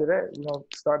then after that,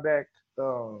 start back.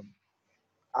 I'm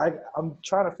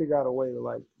trying to figure out a way to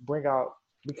like bring out,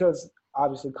 because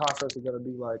obviously concerts are gonna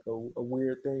be like a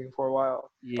weird thing for a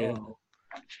while. Yeah.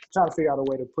 Trying to figure out a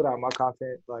way to put out my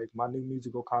content, like my new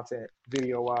musical content,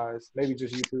 video wise, maybe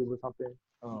just YouTube or something.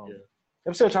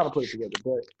 I'm still trying to put it together,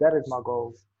 but that is my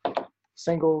goal.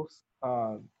 Singles,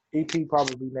 EP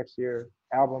probably next year,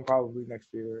 album probably next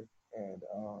year, and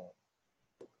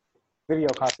video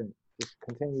content. Just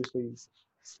continuously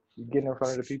getting in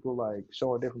front of the people, like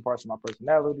showing different parts of my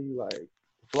personality, like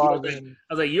blogging.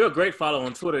 I was like, you're a great follow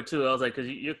on Twitter too. I was like, because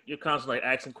you're constantly like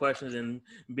asking questions and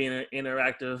being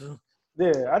interactive.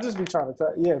 Yeah, I just be trying to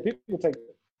talk. Yeah, people take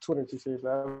Twitter too seriously.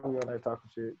 I be on there talking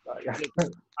shit. Like,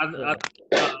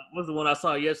 What's the one I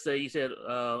saw yesterday? You said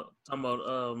talking about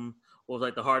what was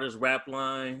like the hardest rap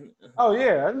line. oh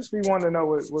yeah, I just be wanting to know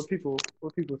what people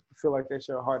feel like their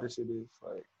hardest shit is.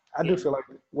 Like, I do feel like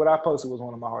what I posted was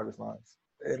one of my hardest lines,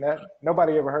 and that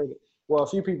nobody ever heard it. Well, a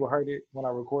few people heard it when I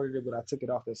recorded it, but I took it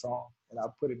off the song and I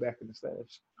put it back in the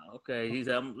stash. Okay,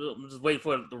 I'm just waiting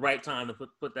for the right time to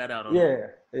put that out. Yeah.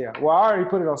 Well, I already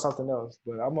put it on something else,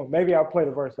 but maybe I'll play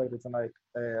the verse later tonight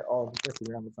on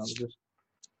Instagram or something. Just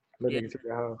let me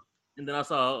figure out how. And then I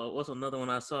saw what's another one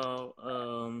I saw.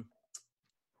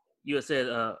 You had said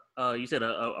you said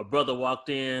a brother walked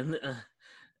in.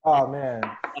 Oh man.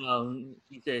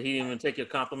 He said he didn't even take your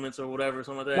compliments or whatever,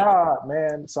 something like that. Nah,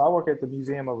 man. So I work at the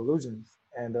Museum of Illusions,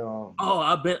 and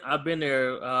I've been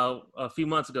there a few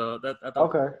months ago.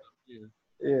 Okay.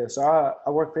 Yeah. So I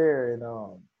work there, and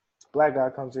black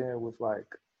guy comes in with like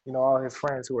all his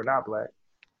friends who are not black,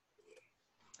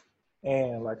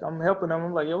 and like I'm helping him.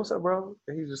 I'm like, yo, what's up, bro?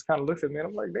 And he just kind of looks at me, and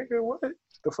I'm like, nigga, what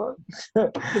the fuck?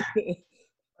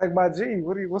 Like, my G,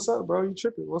 what's up, bro? You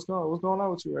tripping? What's going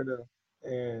on with you right now?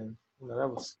 And that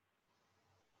was,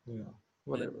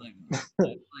 whatever.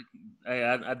 Hey,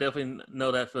 I definitely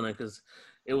know that feeling because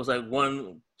it was like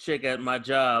one chick at my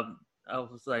job. I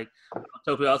was like, I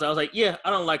told people, I was like, yeah, I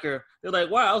don't like her. They're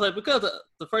like, why? I was like, because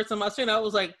the first time I seen her, I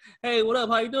was like, hey, what up?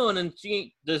 How you doing? And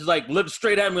she just like looked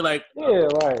straight at me like, yeah,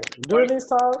 like during these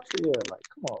times, yeah, like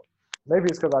come on. Maybe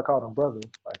it's because I called him brother.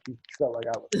 Like he felt like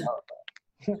I was.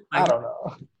 I don't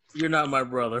know. You're not my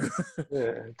brother.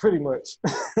 Yeah, pretty much.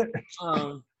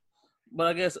 But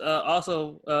I guess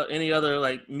also any other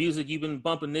like music you've been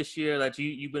bumping this year that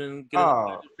you've been getting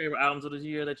your favorite albums of this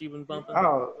year that you've been bumping?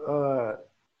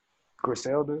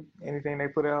 Griselda, anything they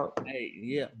put out. Hey,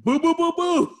 yeah. Boo, boo, boo,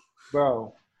 boo.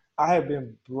 Bro, I have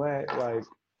been playing, like,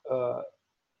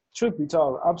 truth be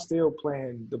told, I'm still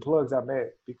playing the plugs I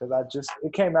made because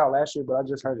it came out last year, but I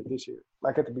just heard it this year.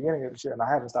 Like at the beginning of this year, and I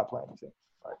haven't stopped playing it since.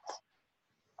 Like,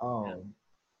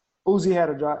 Uzi had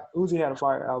a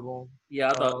fire album. Yeah,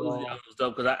 I thought Uzi album was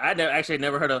dope because I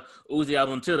never heard a Uzi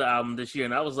album until the album this year,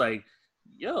 and I was like,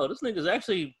 yo, this nigga's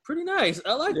actually pretty nice.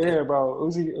 I like it. Yeah, bro.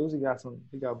 Uzi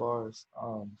got bars.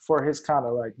 For his kind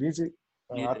of like music,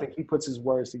 I think he puts his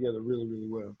words together really, really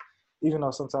well. Even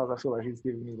though sometimes I feel like he's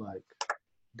giving me like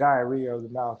diarrhea of the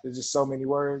mouth. There's just so many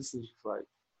words. It's just like,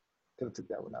 could have took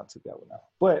that one out.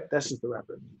 But that's just the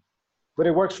rapper in me. But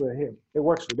it works for him. It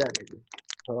works for that nigga.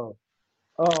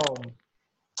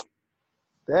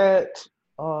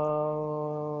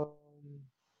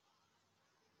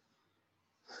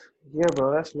 Yeah,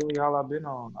 bro, that's really all I've been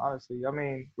on, honestly. I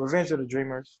mean, Revenge of the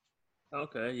Dreamers.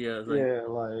 Okay, yeah.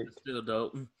 Like still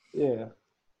dope. Yeah.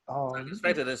 I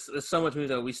expect that there's so much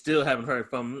music that we still haven't heard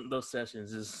from those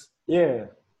sessions. Yeah,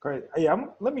 great. Yeah,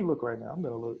 let me look right now. I'm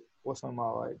gonna look what's on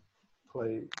my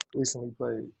recently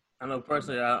played. I know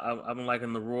personally, I've been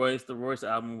liking the Royce. The Royce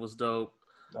album was dope.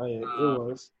 Oh yeah, it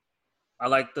was. I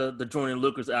like the Joyner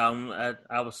Lucas album.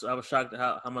 I was shocked at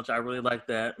how much I really liked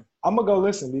that. I'm gonna go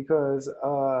listen because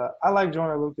I like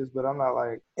Joyner Lucas, but I'm not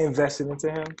like invested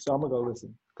into him. So I'm gonna go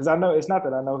listen because I know it's not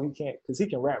that I know he can't, because he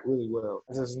can rap really well.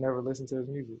 I just never listened to his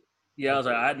music. Yeah, I was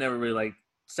like, I'd never really like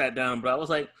sat down, but I was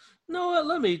like, you know what?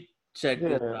 Let me check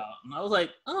this out. And I was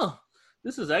like, oh,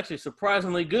 this is actually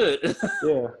surprisingly good.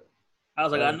 Yeah. I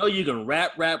was like, I know you can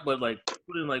rap, but like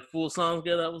put in like full songs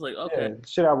together. I was like, okay. Yeah,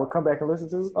 shit I would come back and listen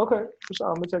to. Okay, for sure.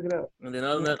 I'm gonna check it out. And then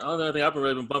other thing I've been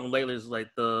really been bumping lately is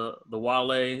like the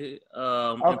Wale. Okay.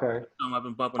 I've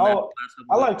been bumping that.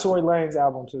 I like Tory Lanez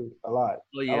album too a lot.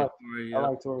 Oh yeah, I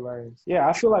like Tory Lanez. Yeah,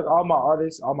 I feel like all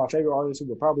my favorite artists who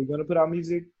were probably gonna put out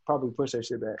music probably push that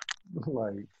shit back.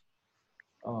 Like,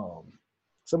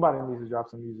 somebody needs to drop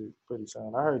some music pretty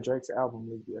soon. I heard Drake's album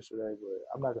leaked yesterday, but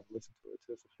I'm not gonna listen to it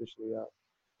until it's officially out.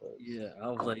 But, yeah, I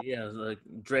was like, like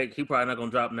Drake, he probably not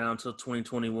gonna drop now until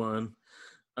 2021.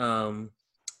 Of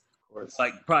course.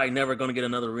 Like probably never gonna get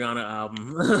another Rihanna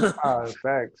album.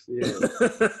 Facts, yeah.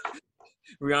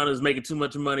 Rihanna's making too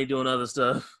much money doing other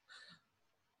stuff.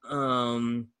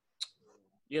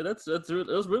 Yeah, that's it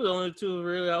was really the only two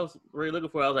really I was really looking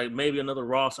for. I was like maybe another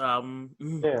Ross album.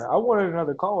 Yeah, I wanted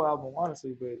another Cole album,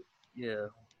 honestly, but yeah,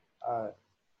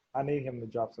 I need him to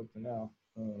drop something now.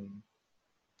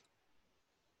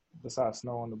 Besides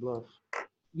Snow on the Bluff.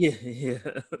 Yeah.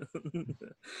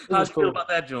 How you feel about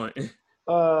that joint?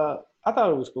 I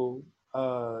thought it was cool.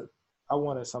 I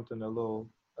wanted something a little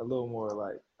a little more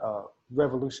like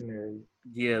revolutionary.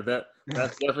 Yeah, that's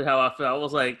definitely how I felt. I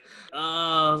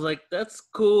was like, that's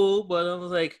cool, but I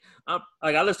was like, I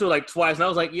listened to it like twice, and I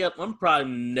was like, yep, I'm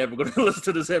probably never gonna listen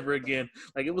to this ever again.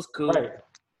 Like, it was cool. Right.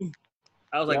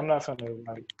 I was like, I'm not gonna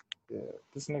like,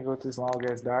 this nigga with this long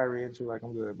ass diary and shit. Like,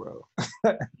 I'm good, bro.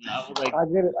 I was like, I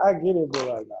get it, but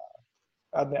like,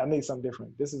 nah, I need something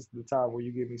different. This is the time where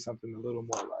you give me something a little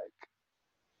more like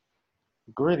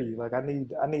gritty. Like, I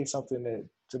need something that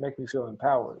to make me feel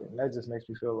empowered, and that just makes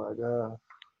me feel like, all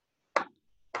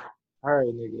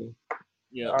right, nigga.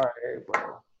 yeah, All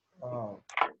right, bro.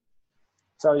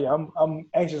 So yeah, I'm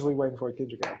anxiously waiting for a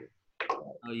Kendrick album.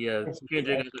 oh yeah,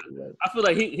 Kendrick. I feel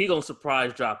like he gonna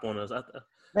surprise drop on us.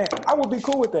 Man, I would be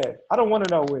cool with that. I don't want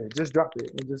to know when. Just drop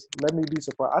it and just let me be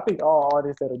surprised. I think all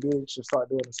artists that are big should start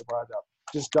doing a surprise album.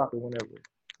 Just drop it whenever.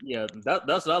 Yeah,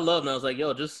 that's what I love now. I was like,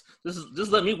 yo, just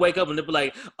let me wake up and they be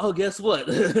like, oh, guess what?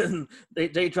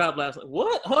 they drop last. Like,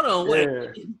 what? Hold on, wait.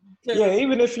 Yeah,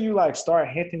 even if you like start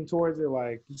hinting towards it,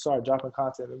 like you start dropping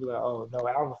content and be like, oh no,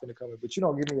 album's finna come in, but you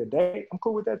don't give me a date, I'm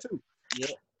cool with that too. Yeah.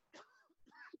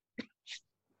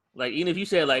 Like, even if you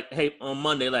said like, hey, on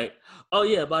Monday, like, oh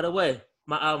yeah, by the way,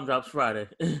 my album drops Friday.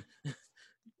 I'm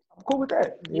cool with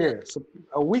that. Yeah. So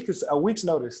a week's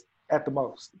notice at the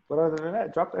most. But other than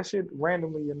that, drop that shit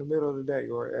randomly in the middle of the day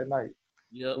or at night.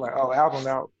 Yeah. Like, oh, album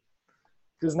out.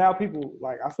 Because now people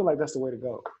like, I feel like that's the way to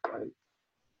go. Like,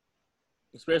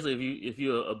 especially if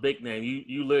you're a big name,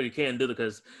 you literally can't do it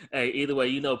because hey, either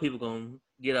way, people gonna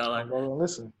get out like,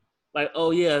 listen. Like,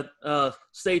 oh yeah,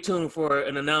 stay tuned for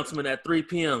an announcement at 3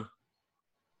 p.m.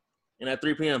 And at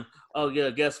 3 p.m., oh yeah,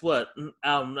 guess what?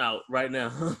 Album out right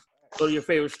now. Go to your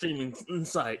favorite streaming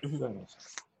site.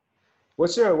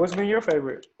 What's been your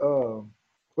favorite?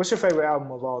 What's your favorite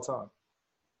album of all time?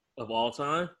 Of all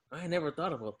time? I ain't never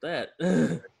thought about that.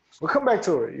 We'll come back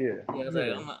to it. Yeah. Yeah,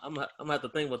 like, I'm gonna have to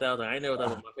think about that. I ain't never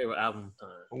thought about my favorite album time.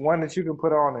 One that you can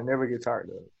put on and never get tired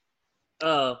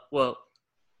of. Well,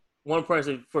 one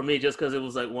person for me, just because it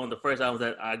was like one of the first albums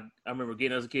that I remember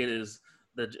getting as a kid, is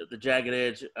the Jagged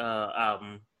Edge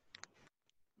album.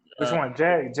 Which one?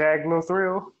 Jag Lil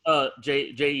Thrill?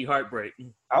 J.E. Heartbreak.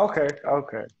 Okay.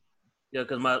 Yeah,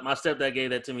 because my stepdad gave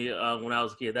that to me when I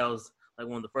was a kid. That was like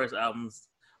one of the first albums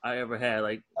I ever had.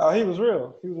 Like, oh, he was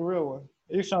real. He was a real one.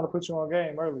 He was trying to put you on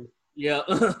game early. Yeah.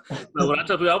 So when I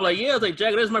tell people, I'm like, yeah, I was like,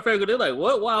 Jagged Edge is my favorite. They're like,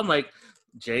 what? Why? I'm like,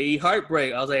 J.E.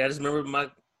 Heartbreak. I was like, I just remember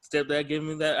my stepdad giving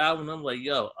me that album. I'm like,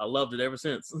 yo, I loved it ever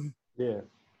since. Yeah.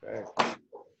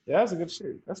 Yeah, that's a good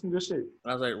shit. That's some good shit.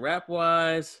 I was like, rap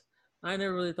wise, I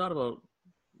never really thought about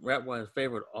rap wise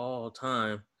favorite all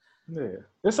time. Yeah,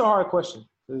 it's a hard question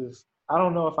because I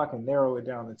don't know if I can narrow it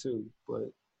down to two,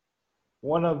 but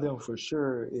one of them for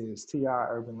sure is T.I.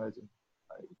 Urban Legend.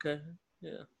 Like, okay,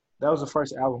 yeah. That was the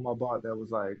first album I bought that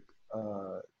was like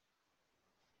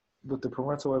with the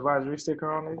parental advisory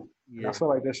sticker on it. Yeah. I feel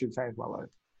like that should change my life.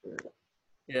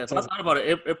 Yeah, if I thought about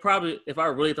it, it probably, if I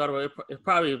really thought about it, it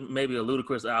probably maybe a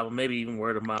Ludacris album, maybe even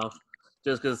Word of Mouth,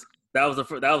 just because that was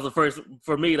the first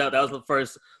for me. That was the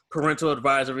first parental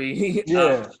advisory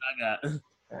album I got.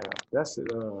 Yeah, that's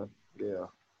it. Yeah,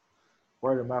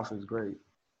 Word of Mouth is great.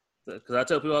 Because I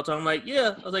tell people all the time, I'm like,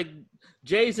 yeah, I was like,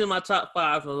 Jay's in my top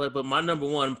 5. I was like, but my number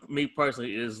one, me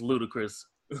personally, is Ludacris.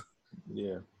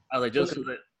 Yeah. I was like, just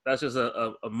because that's just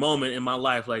a moment in my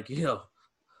life. Like, yo,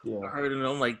 I heard it, and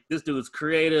I'm like, this dude's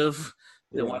creative.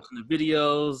 Then watching the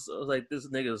videos, I was like, this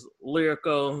nigga's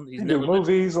lyrical. He's never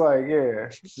movies, like,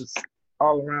 just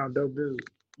all around dope dude.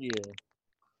 Yeah.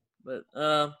 But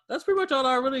that's pretty much all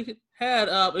I really had.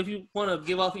 If you want to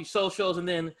give off your socials and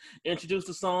then introduce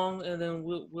the song, and then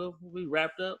we'll be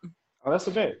wrapped up. Oh, that's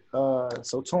a bit.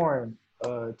 So Torn,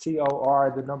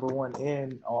 TOR, the number 1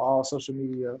 N on all social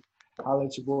media. Holla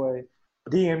at your boy.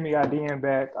 DM me, I DM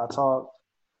back. I talk.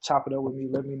 Chop it up with me.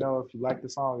 Let me know if you like the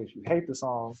song, if you hate the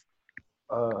song.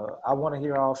 I want to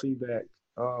hear all feedback.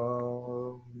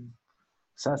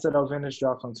 Sunset of Venice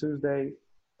drops on Tuesday.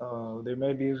 There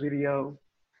may be a video.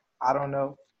 I don't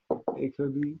know. It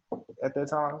could be at that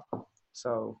time.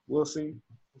 So we'll see.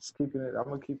 Just keeping it. I'm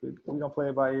gonna keep it. We're gonna play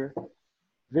it by ear.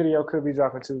 Video could be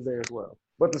dropping Tuesday as well.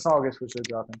 But the song is for sure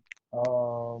dropping.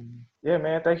 Yeah,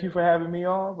 man. Thank you for having me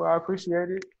on, but I appreciate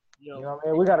it. Yo. You know what I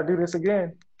mean? We gotta do this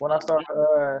again when I start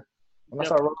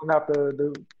rolling out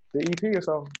the EP or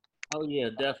something. Oh yeah,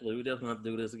 definitely. We definitely have to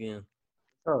do this again.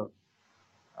 Oh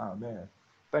man.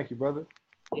 Thank you, brother.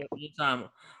 Yeah, anytime.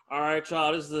 All right,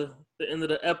 y'all. This is the end of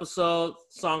the episode.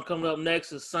 Song coming up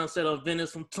next is Sunset on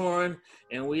Venice from Torn.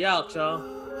 And we out, y'all.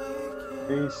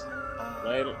 Peace.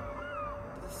 Later.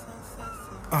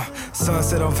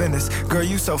 Sunset on Venice. Girl,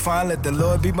 you so fine, let the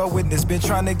Lord be my witness. Been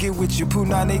trying to get with you.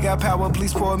 Punani got power,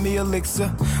 please pour me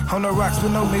elixir. On the rocks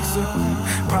with no mixer.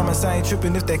 Promise I ain't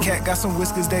tripping if that cat got some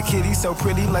whiskers. That kitty so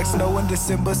pretty like snow in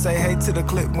December. Say hey to the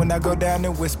clip when I go down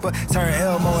and whisper. Turn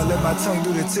Elmo and let my tongue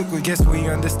do the tickle. Guess we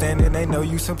understand it, ain't no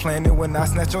use in planning. When I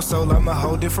snatch your soul, I'ma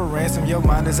hold it for ransom. Your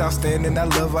mind is outstanding, I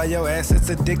love all your assets.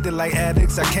 Addicted like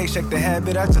addicts, I can't shake the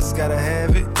habit, I just gotta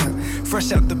have it.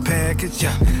 Fresh out the package,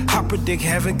 yeah. I predict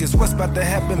havoc is what's about to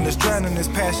happen. Let's drown in this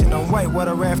passion on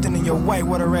whitewater rafting in your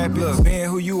whitewater rapids. Being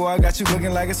who you are, got you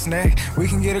looking like a snack. We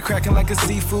can get it cracking like a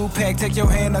seafood pack. Take your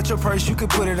hand out your purse, you can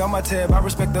put it on my tab. I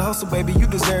respect the hustle, baby, you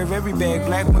deserve every bag.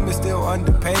 Black women still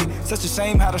underpaid. Such a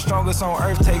shame how the strongest on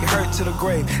earth take hurt to the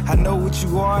grave. I know what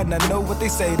you are and I know what they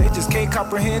say. They just can't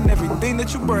comprehend everything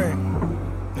that you bring.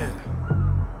 Yeah.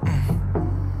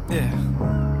 Yeah.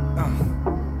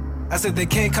 I said they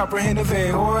can't comprehend the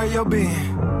very aura of your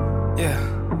being. Yeah.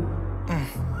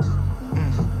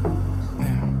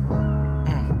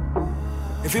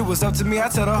 If it was up to me,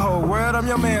 I'd tell the whole world I'm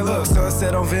your man. Look,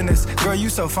 sunset on Venice. Girl, you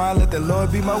so fine, let the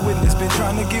Lord be my witness. Been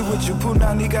trying to get with you,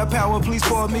 Punani got power, please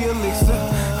pour me elixir.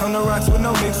 On the rocks with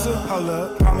no mixer, hold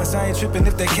up. Promise I ain't tripping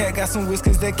if that cat got some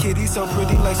whiskers. That kitty so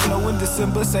pretty like snow in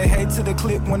December. Say hey to the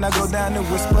clip when I go down and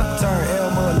whisper. Turn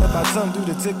Elmo and let my tongue do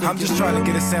the tickle. I'm just trying to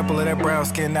get a sample of that brown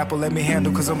skin apple. Let me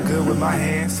handle, cause I'm good with my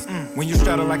hands. When you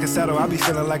straddle like a saddle, I be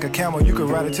feeling like a camel. You can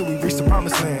ride it till we reach the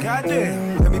promised land.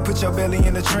 Goddamn. Let me put your belly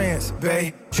in a trance,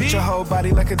 babe. Treat your whole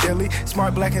body like a deli.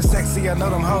 Smart, black, and sexy. I know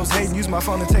them hoes hating. Use my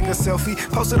phone to take a selfie.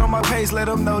 Post it on my page, let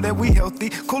them know that we healthy.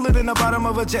 Cooler than the bottom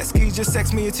of a jet ski. Just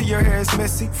sex me until your hair is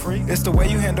messy. Free. It's the way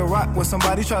you handle rock. When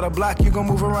somebody try to block, you gon'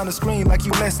 move around the screen like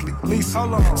you Leslie. Lisa.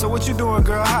 Hold on. So what you doing,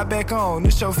 girl? Hop back on.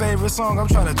 This your favorite song. I'm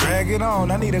trying to drag it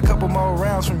on. I need a couple more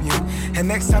rounds from you. And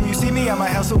next time you see me, I might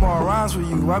have some more rhymes for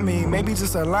you. I mean, maybe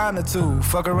just a line or two.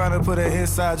 Fuck around and put an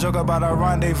inside joke about our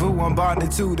rendezvous. I'm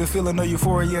bonded to the feeling of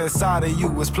euphoria inside of you.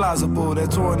 It's plausible that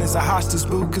touring is a hostage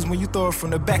boot. Cause when you throw it from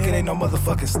the back, it ain't no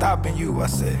motherfucking stopping you. I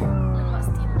said,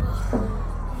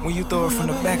 when you throw it from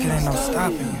the back, it ain't no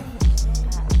stopping you.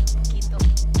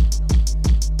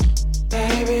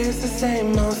 Baby, it's the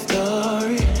same old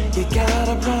story. You got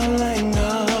a problem like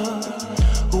no.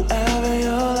 Whoever you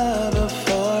love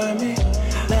before me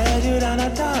led you down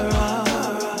a dark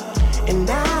road, and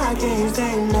I can't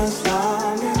stay much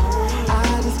longer.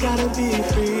 I just gotta be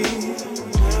free.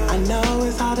 I know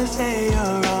it's hard to say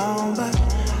you're wrong, but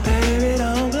baby,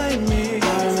 don't blame me. I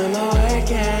remember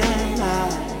waking up,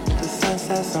 the sun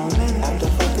sets on me after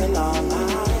fucking all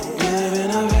night. Living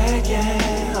a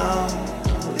vacant home.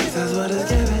 That's what it's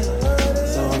given.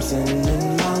 So I'm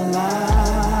sending my life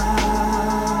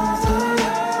to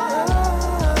you.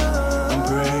 I'm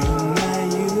praying that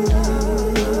you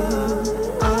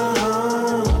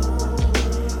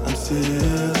I'm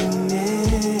sealing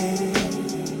it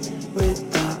with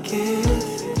a kiss.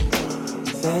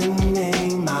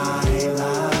 Sending my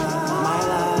love, my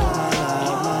love,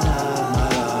 my love, my love, my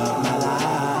love, my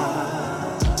love.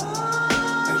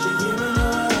 Cause you're giving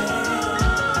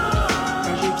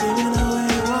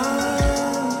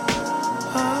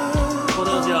For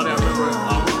those of y'all that remember,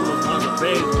 Rico was one of the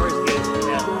very first guests we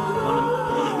had on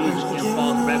the Music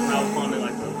Impulse back when I was on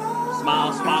like the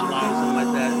Smile Spotlight or something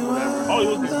like that, whatever. Oh, it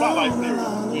was the Spotlight series.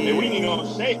 Yeah. And we ain't gonna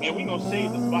shade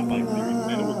the Spotlight series,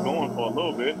 and it was going for a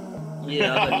little bit.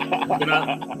 Yeah, and then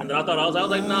I thought I was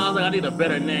like, nah, I need a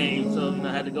better name, so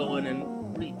I had to go in and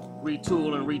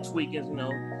retool and retweak it,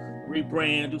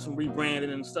 rebrand, do some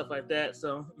rebranding and stuff like that.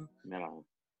 So, No,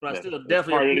 but I still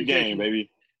definitely part of the game, baby.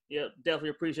 Yeah,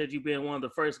 definitely appreciate you being one of the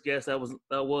first guests that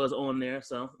was on there.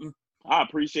 So I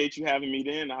appreciate you having me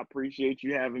then. I appreciate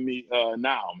you having me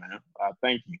now, man.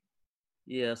 Thank you.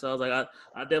 Yeah, so I was like,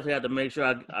 I definitely had to make sure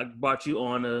I brought you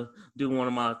on to do one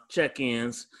of my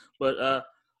check-ins. But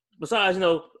besides,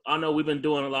 I know we've been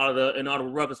doing a lot of the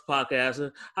Inaudible Ruckus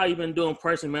podcast. How you been doing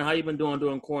personally, man? How you been doing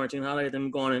during quarantine? How has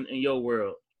it going in your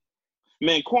world?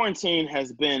 Man, quarantine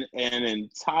has been an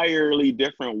entirely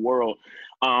different world.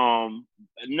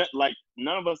 Like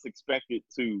none of us expected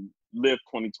to live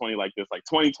 2020 like this. Like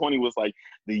 2020 was like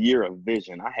the year of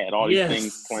vision. I had all these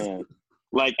things planned.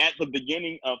 Like at the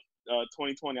beginning of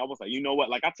 2020, I was like, you know what?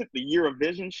 Like I took the year of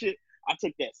vision shit. I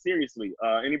took that seriously.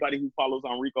 Anybody who follows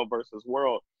on Rico versus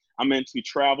World, I'm into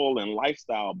travel and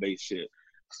lifestyle based shit.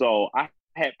 So I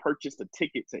had purchased a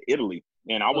ticket to Italy,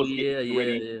 and I was getting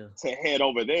ready to head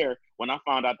over there when I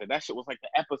found out that shit was like the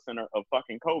epicenter of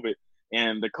fucking COVID,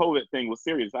 and the COVID thing was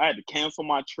serious. I had to cancel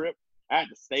my trip. I had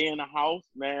to stay in the house,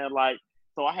 man. Like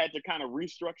So I had to kind of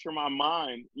restructure my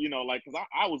mind, you know, like, cause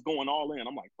I was going all in.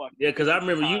 I'm like, fuck. Yeah, because I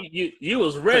remember you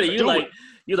was ready. You like,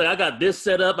 I got this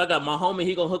set up. I got my homie.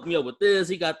 He gonna hook me up with this.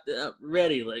 He got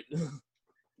ready. Like,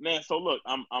 man. So look,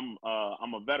 I'm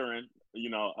a veteran, you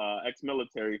know,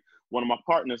 ex-military. One of my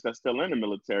partners that's still in the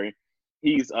military,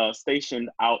 he's stationed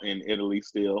out in Italy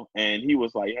still, and he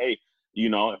was like, hey, you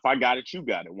know, if I got it, you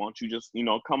got it. Why don't you just, you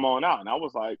know, come on out? And I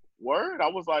was like, word. I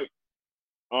was like,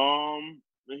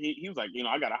 He was like, you know,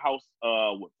 I got a house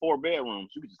with 4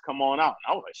 bedrooms. You could just come on out.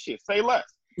 And I was like, shit, say less.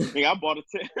 I bought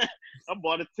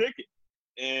a ticket,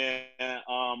 and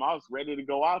I was ready to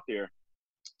go out there.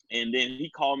 And then he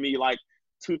called me like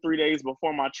 2-3 days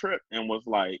before my trip and was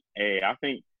like, hey, I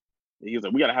think, he was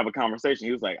like, we got to have a conversation.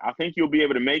 He was like, I think you'll be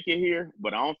able to make it here,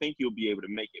 but I don't think you'll be able to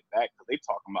make it back because they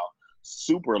talking about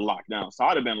super lockdown. So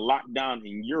I'd have been locked down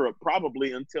in Europe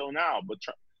probably until now, but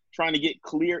trying to get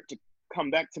cleared to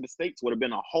come back to the States would have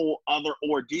been a whole other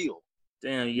ordeal.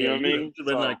 Damn, yeah, you know what I mean? You've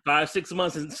been like 5-6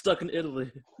 months and stuck in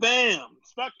Italy. Bam,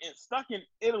 stuck in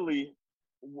Italy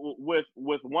with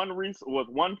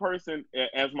one person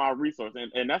as my resource,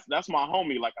 and that's my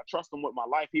homie. Like, I trust him with my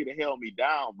life. He'd have held me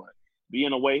down, but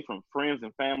being away from friends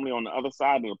and family on the other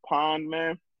side of the pond,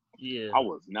 man, yeah, I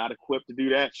was not equipped to do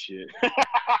that shit.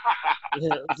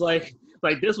 Yeah, it's like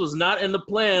this was not in the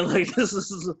plan. Like, this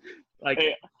is like.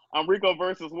 Hey, Enrico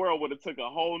versus World would have took a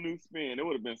whole new spin. It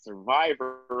would have been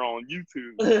Survivor on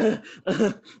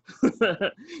YouTube.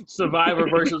 Survivor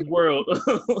versus World.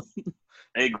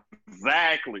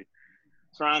 Exactly.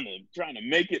 Trying to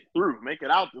make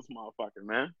it out this motherfucker,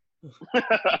 man.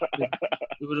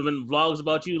 It would have been vlogs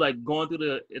about you like going through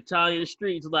the Italian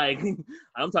streets, like,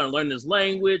 I'm trying to learn this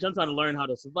language. I'm trying to learn how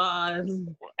to survive.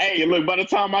 Hey, look, by the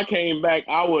time I came back,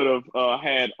 I would have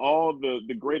had all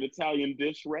the great Italian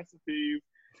dish recipes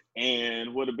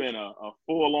and would have been a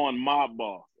full-on mob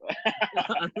boss.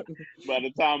 By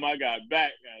the time I got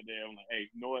back, goddamn, I'm like, hey,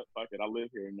 you know what? Fuck it, I live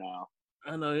here now.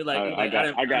 I know,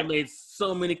 I made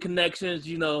so many connections.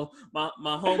 You know, my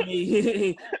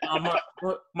homie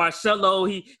Marcelo,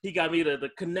 he got me to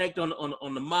connect on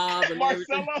the mob and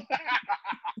Marcelo.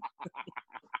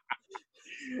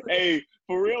 Hey,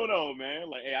 for real though, man.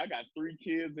 Like, hey, I got 3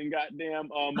 kids in goddamn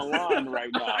Milan right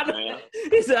now, man.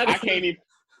 He said, I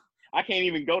can't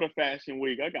even go to Fashion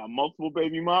Week. I got multiple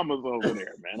baby mamas over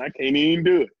there, man. I can't even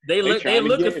do it. They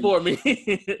looking for me.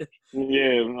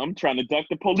 Yeah, I'm trying to duck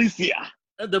the policia.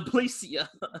 The policia.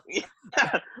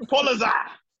 Poliza.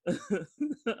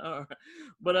 All right.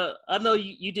 But I know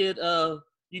you did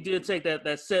take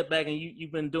that setback, and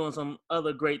you've been doing some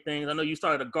other great things. I know you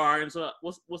started a garden. So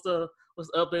what's the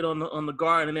update on the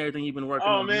garden and everything you've been working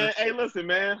on? Oh man, hey, listen,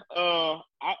 man.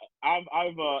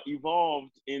 I've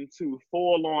evolved into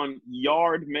full-on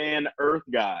yard man, earth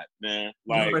god, man.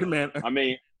 Like, yard man. I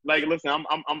mean, like, listen,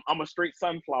 I'm a straight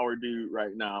sunflower dude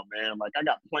right now, man. Like, I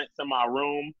got plants in my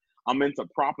room. I'm into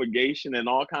propagation and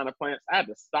all kind of plants. I had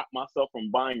to stop myself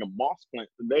from buying a moss plant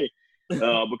today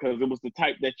because it was the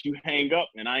type that you hang up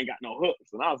and I ain't got no hooks.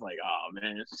 And I was like, oh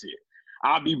man, shit.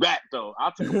 I'll be back though.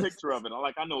 I'll take a picture of it.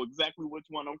 I know exactly which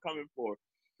one I'm coming for.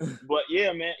 But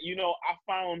yeah, man, you know, I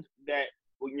found that,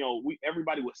 you know,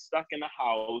 everybody was stuck in the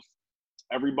house.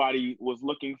 Everybody was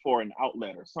looking for an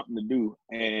outlet or something to do.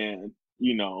 And,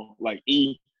 you know, like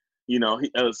you know,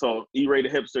 so E-Ray the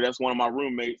Hipster, that's one of my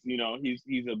roommates. You know, he's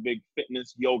a big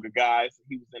fitness yoga guy. So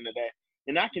he was into that.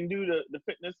 And I can do the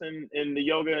fitness and the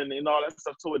yoga and all that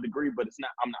stuff to a degree, but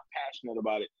I'm not passionate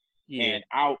about it. Yeah. And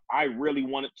I really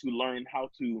wanted to learn how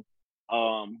to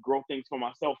grow things for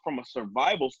myself from a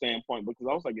survival standpoint, because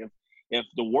I was like, if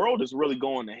the world is really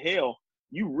going to hell,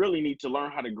 you really need to learn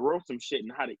how to grow some shit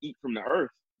and how to eat from the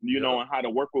earth, you know, and how to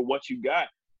work with what you got.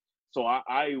 So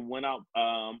I went out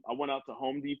to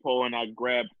Home Depot and I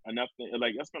grabbed enough,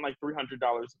 like I spent like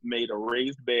 $300, made a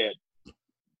raised bed.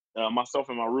 Myself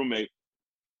and my roommate,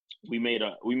 we made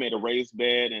a raised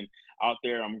bed, and out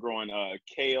there I'm growing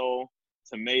kale,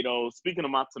 tomatoes. Speaking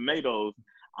of my tomatoes,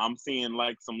 I'm seeing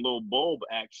like some little bulb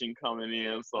action coming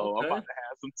in. So okay. I'm about to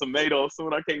have some tomatoes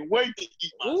soon. I can't wait to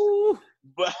eat my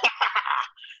but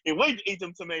can't wait to eat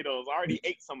them tomatoes. I already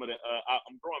ate some of the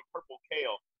I'm growing purple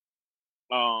kale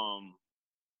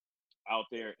out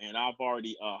there, and I've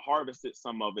already harvested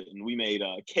some of it, and we made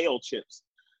kale chips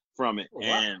from it. Oh,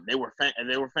 and wow.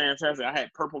 they were fantastic. I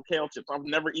had purple kale chips. I've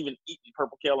never even eaten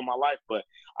purple kale in my life, but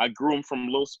I grew them from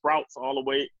little sprouts all the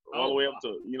way up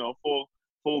to, you know,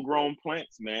 full grown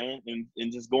plants, man,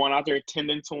 and just going out there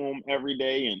tending to them every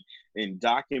day and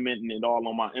documenting it all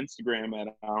on my Instagram at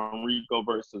Enrico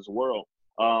versus World.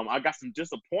 I got some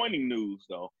disappointing news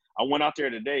though. I went out there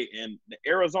today, and the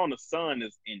Arizona sun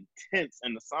is intense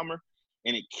in the summer,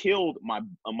 and it killed my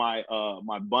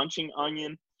bunching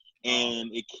onion, and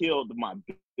it killed my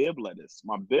bib lettuce.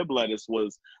 My bib lettuce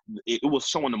was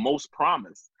showing the most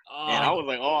promise, and I was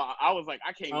like,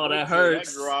 I can't wait that till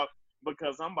hurts. that grow up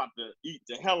because I'm about to eat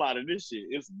the hell out of this shit.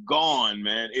 It's gone,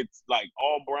 man. It's like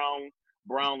all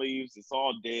brown leaves. It's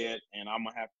all dead, and I'm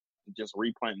gonna have to just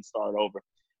replant and start over.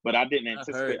 But I didn't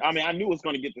anticipate. I mean, I knew it was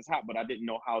going to get this hot, but I didn't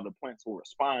know how the plants will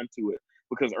respond to it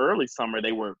because early summer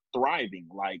they were thriving.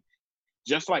 Like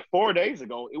just like 4 days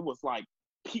ago, it was like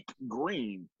peak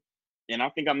green. And I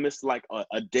think I missed like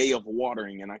a day of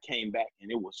watering, and I came back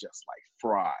and it was just like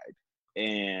fried.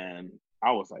 And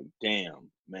I was like,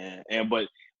 damn, man. But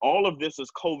all of this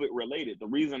is COVID related. The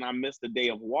reason I missed a day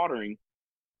of watering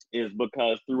is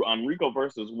because through Enrico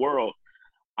versus World,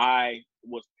 I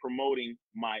was promoting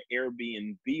my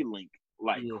Airbnb link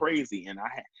like crazy, and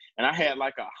I had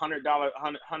like $100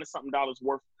 something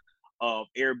worth of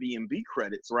Airbnb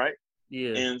credits, right?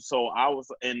 Yeah. And so I was,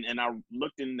 and I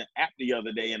looked in the app the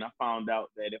other day, and I found out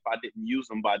that if I didn't use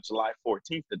them by July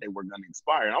 14th, that they were going to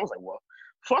expire. And I was like, well,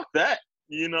 fuck that,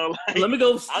 you know. Like, let me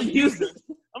go.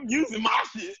 I'm using my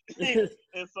shit.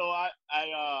 And so I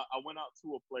went out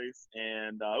to a place,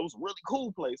 and it was a really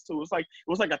cool place too. It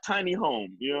was like a tiny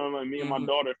home, you know. Like me and my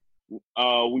daughter,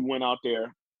 we went out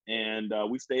there, and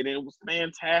we stayed in. It was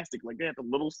fantastic. Like they had the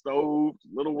little stove,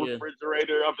 little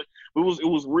refrigerator up there. It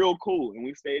was real cool, and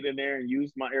we stayed in there and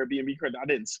used my Airbnb credit. I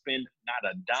didn't spend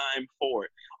not a dime for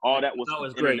it. All that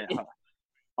was great.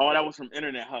 All that was from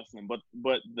internet hustling. But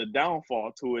the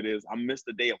downfall to it is I missed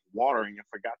a day of watering and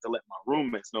forgot to let my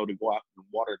roommates know to go out and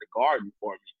water the garden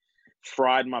for me.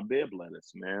 Fried my bib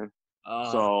lettuce, man.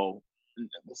 So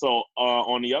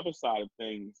on the other side of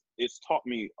things, it's taught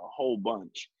me a whole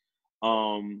bunch.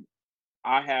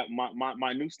 I have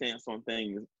my new stance on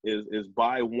things is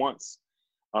buy once,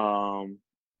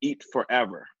 eat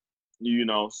forever. You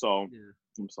know, so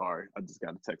I'm sorry, I just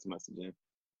got a text message in.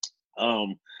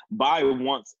 Buy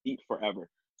once, eat forever.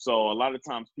 So a lot of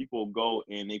times people go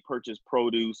and they purchase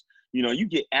produce. You know, you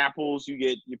get apples, you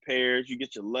get your pears, you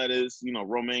get your lettuce, you know,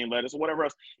 romaine lettuce or whatever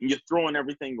else, and you're throwing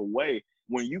everything away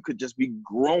when you could just be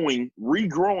regrowing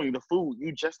the food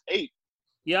you just ate.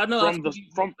 Yeah, I know.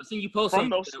 From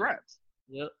those scraps.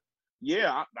 Yep.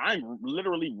 Yeah, I'm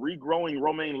literally regrowing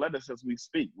romaine lettuce as we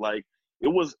speak. Like it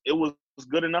was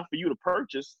good enough for you to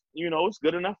purchase. You know, it's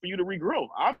good enough for you to regrow.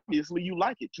 Obviously, you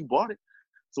like it. You bought it.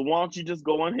 So why don't you just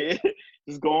go on ahead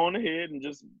and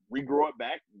just regrow it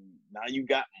back. Now you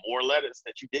got more lettuce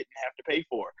that you didn't have to pay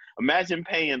for. Imagine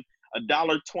paying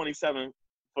 $1.27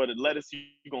 for the lettuce you're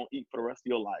gonna eat for the rest of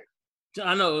your life.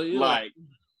 I know. Like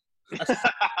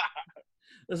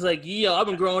it's like, yo, I've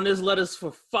been growing this lettuce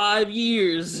for 5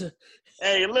 years.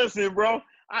 Hey, listen, bro.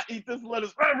 I eat this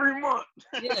lettuce every month.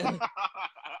 Yeah.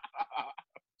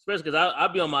 Especially because I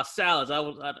be on my salads.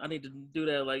 I need to do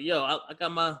that. Like, yo, I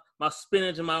got my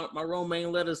spinach and my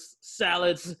romaine lettuce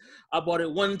salads. I bought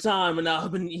it one time, and now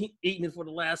I've been eating it for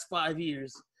the last 5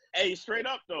 years. Hey, straight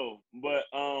up though. But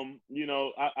you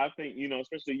know, I think, you know,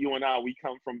 especially you and I, we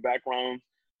come from backgrounds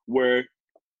where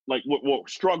like what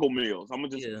struggle meals. I'm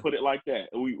gonna just put it like that.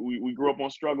 We grew up on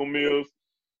struggle meals,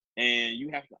 and you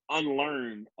have to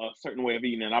unlearn a certain way of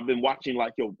eating. And I've been watching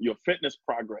like your fitness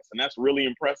progress, and that's really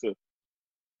impressive.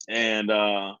 And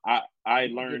I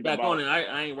learned back about on it.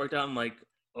 I ain't worked out in like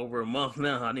over a month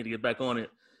now. I need to get back on it.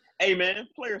 Hey man,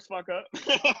 players fuck up.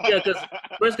 Yeah,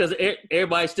 because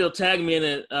everybody still tag me in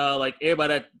it. Like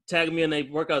everybody that tagged me in their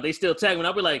workout, they still tag me. And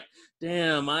I'll be like,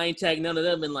 damn, I ain't tagged none of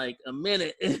them in like a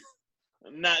minute.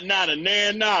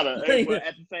 Nada. Hey, but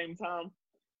at the same time,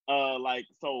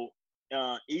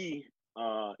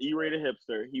 E-rated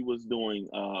hipster, he was doing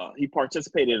he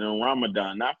participated in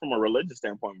Ramadan, not from a religious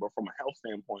standpoint, but from a health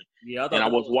standpoint. Yeah, I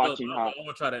was watching how I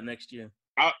want to try that next year.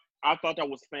 I thought that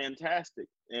was fantastic,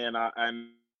 and I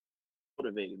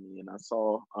motivated me, and I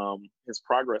saw his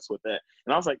progress with that,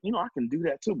 and I was like, you know, I can do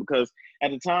that too, because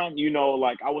at the time, you know,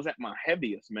 like I was at my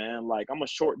heaviest, man. Like I'm a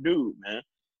short dude, man,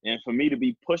 and for me to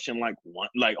be pushing like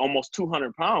almost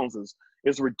 200 pounds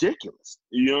is ridiculous.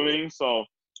 You know what I mean? So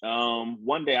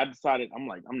one day I decided I'm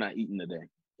not eating today,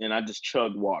 and I just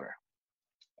chugged water,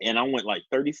 and I went like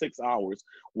 36 hours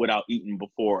without eating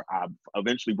before I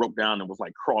eventually broke down and was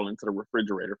like crawling to the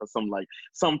refrigerator for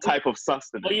some type of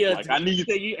sustenance. Oh yeah, like I need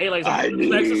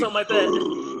snacks or something like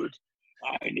that.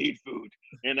 I need food,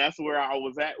 and that's where I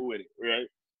was at with it, right?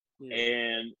 Yeah.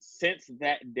 And since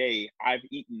that day, I've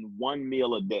eaten one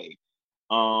meal a day.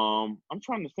 I'm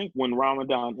trying to think when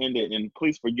Ramadan ended, and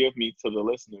please forgive me to the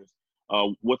listeners.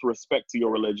 With respect to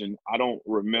your religion, I don't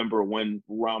remember when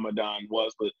Ramadan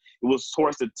was, but it was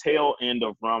towards the tail end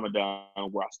of Ramadan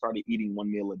where I started eating one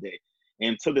meal a day.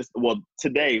 And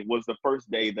today was the first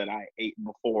day that I ate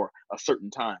before a certain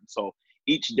time. So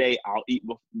each day I'll eat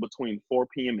between 4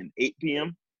 p.m. and 8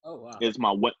 p.m. Oh wow. Is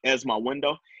my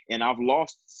window, and I've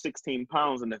lost 16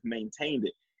 pounds and have maintained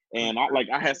it. And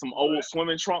I had some old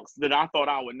swimming trunks that I thought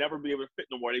I would never be able to fit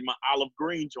no more. They my olive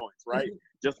green joints, right?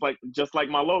 just like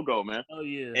my logo, man. Oh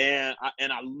yeah.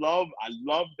 And I love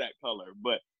that color,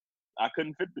 but I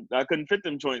couldn't fit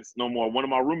them joints no more. One of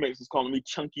my roommates was calling me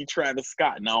Chunky Travis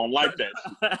Scott, and I don't like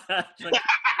that shit.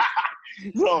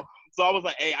 So I was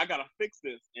like, hey, I gotta fix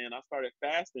this. And I started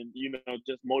fasting,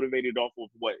 just motivated off of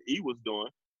what he was doing.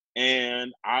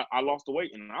 And I lost the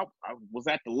weight, and I was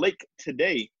at the lake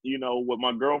today, with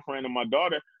my girlfriend and my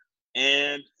daughter,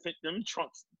 and fit them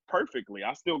trunks perfectly.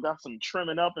 I still got some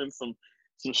trimming up and some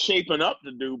shaping up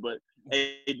to do, but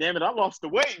hey, damn it, I lost the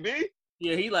weight, B.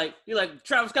 Yeah, he like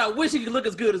Travis Scott wish he could look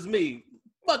as good as me.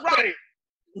 Fuck right.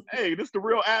 Hey, this the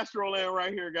real Astroland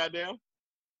right here, goddamn.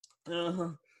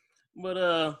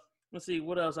 But let's see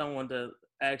what else I wanted to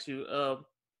ask you.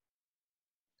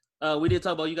 We did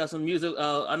talk about you got some music.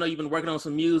 I know you've been working on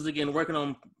some music and working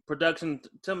on production.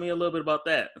 Tell me a little bit about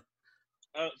that.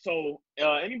 So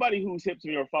anybody who's hip to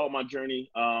me or followed my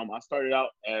journey, I started out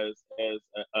as a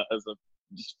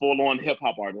just full-on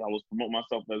hip-hop artist. I was promoting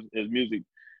myself as music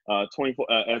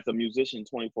 24 as a musician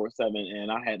 24/7,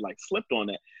 and I had slipped on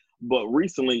that. But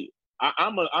recently,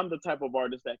 I'm the type of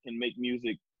artist that can make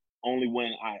music only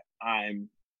when I'm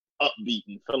upbeat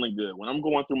and feeling good. When I'm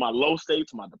going through my low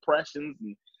states, my depressions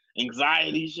and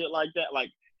anxiety, shit like that,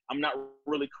 I'm not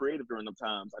really creative during them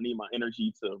times. I need my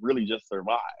energy to really just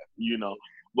survive,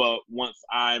 But once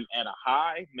I'm at a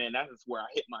high, man, that is where I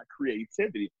hit my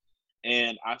creativity.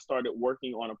 And I started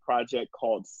working on a project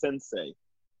called Sensei,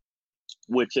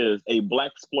 which is a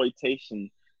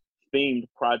blaxploitation themed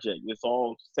project. It's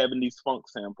all 70s funk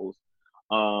samples.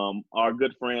 Our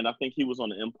good friend, I think he was on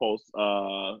the Impulse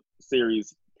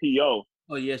series, P.O.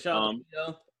 Oh yeah, shout out to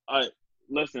P.O.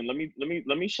 Listen, let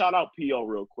me shout out P.O.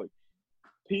 real quick.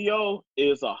 P.O.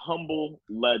 is a humble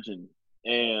legend,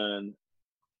 and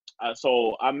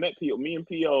so I met P.O. Me and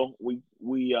P.O. we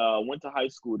went to high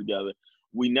school together.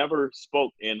 We never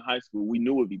spoke in high school. We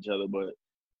knew of each other, but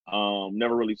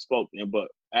never really spoke. But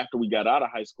after we got out of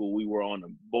high school, we were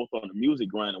both on the music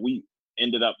grind, and we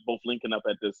ended up both linking up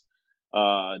at this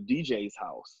DJ's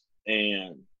house,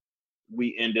 and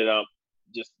we ended up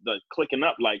just clicking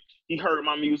up. He heard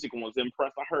my music and was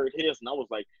impressed. I heard his, and I was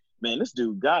like, man, this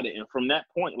dude got it. And from that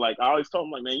point, I always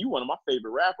told him, man, you one of my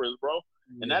favorite rappers, bro.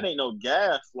 Yeah. And that ain't no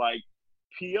gas.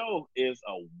 P.O. is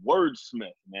a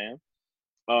wordsmith, man.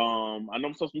 I know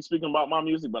I'm supposed to be speaking about my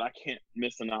music, but I can't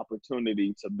miss an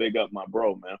opportunity to big up my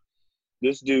bro, man.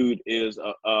 This dude is,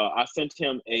 I sent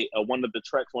him one of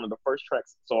the first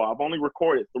tracks. So I've only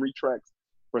recorded 3 tracks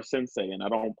for Sensei, and I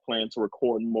don't plan to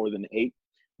record more than 8,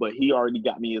 but he already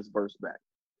got me his verse back.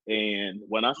 And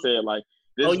when I said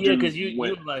this, oh yeah, because you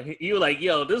were like,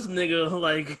 yo, this nigga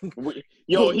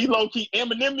yo, he low key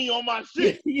Eminem me on my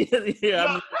shit.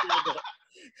 yeah.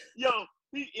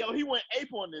 He went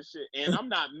ape on this shit, and I'm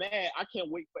not mad. I can't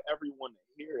wait for everyone to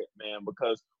hear it, man,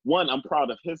 because 1, I'm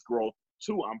proud of his growth.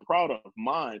 2, I'm proud of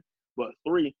mine. But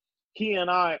 3, he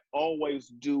and I always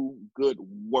do good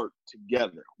work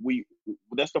together.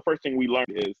 That's the first thing we learned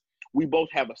is we both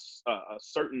have a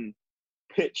certain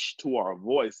pitch to our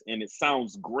voice, and it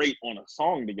sounds great on a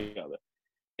song together.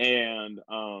 And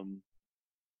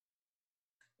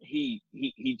he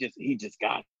just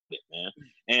got it, man.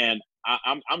 And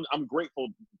I'm grateful,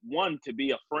 1, to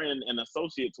be a friend and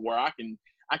associate to where I can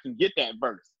get that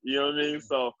verse. You know what I mean?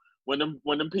 So when them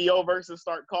PO verses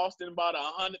start costing about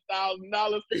 $100,000,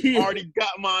 I already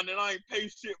got mine and I ain't pay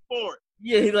shit for it.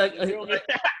 Yeah, he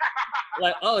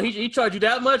oh, he charged you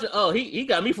that much? Oh, he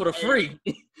got me for the free.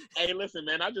 Hey, listen,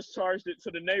 man, I just charged it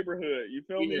to the neighborhood. You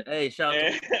feel me? Hey, shout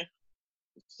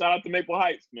out to Maple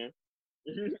Heights, man.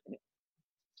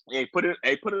 Hey, put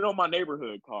it on my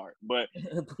neighborhood card. But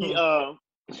he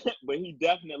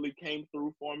definitely came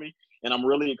through for me, and I'm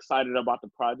really excited about the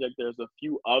project. There's a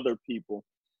few other people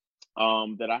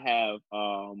that I have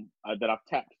that I've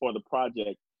tapped for the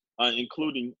project,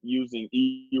 including using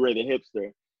E-Ray the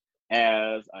Hipster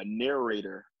as a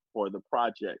narrator for the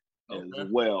project as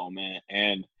well, man.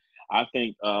 And I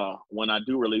think when I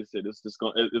do release it, it's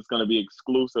gonna be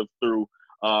exclusive through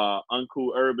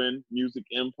Uncool Urban, Music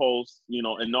Impulse,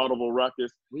 Inaudible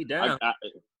Ruckus. We down.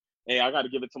 Hey, I got to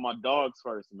give it to my dogs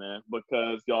first, man,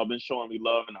 because y'all been showing me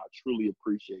love, and I truly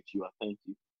appreciate you. I thank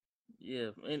you. Yeah,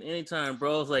 and anytime,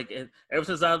 bro. It's ever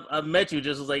since I've met you,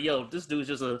 just was like, yo, this dude's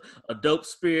just a dope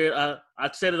spirit. I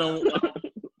said it on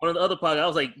one of the other podcasts. I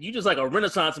was like, you just like a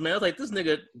renaissance man. I was like, this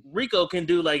nigga Rico can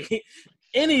do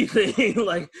anything.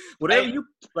 Like whatever you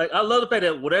like. I love the fact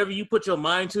that whatever you put your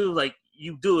mind to, like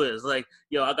you do it. It's like,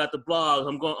 yo, I got the blogs.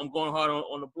 I'm going hard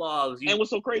on the blogs. And what's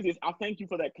so crazy is I thank you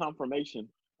for that confirmation.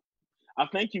 I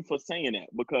thank you for saying that,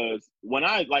 because when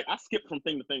I skip from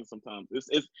thing to thing sometimes.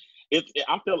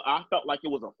 I felt like it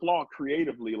was a flaw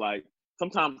creatively. Like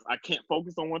sometimes I can't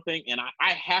focus on one thing, and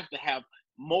I have to have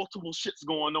multiple shits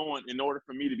going on in order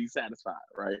for me to be satisfied,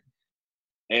 right?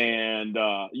 And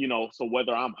so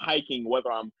whether I'm hiking,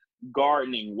 whether I'm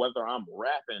gardening, whether I'm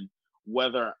rapping,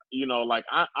 whether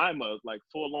I'm a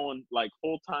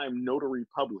full-time notary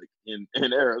public in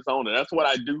Arizona. That's what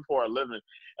I do for a living.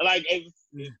 And I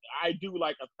do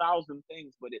 1,000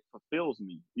 things, but it fulfills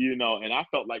me, and I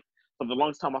felt like for the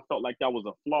longest time I felt like that was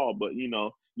a flaw, but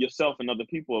yourself and other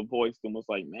people have voiced and was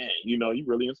like, man, you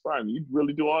really inspire me. You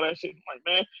really do all that shit. I'm like,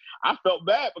 man, I felt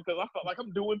bad because I felt like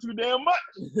I'm doing too damn much.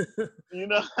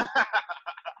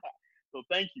 So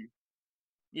thank you.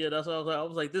 Yeah, that's what I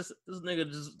was like. This nigga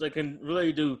just can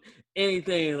really do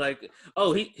anything. Like,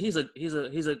 oh, he's a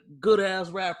good ass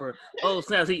rapper. Oh,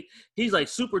 snaps, he's like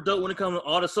super dope when it comes to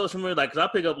all the social media. Like, 'cause I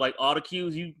pick up like all the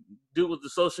cues you do with the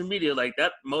social media. Like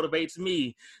that motivates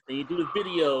me. Then you do the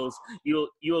videos. You're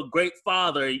a great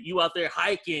father. You out there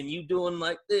hiking. You doing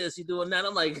like this. You doing that.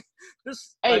 I'm like,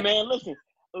 this. Hey man, listen.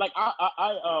 Like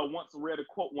I once read a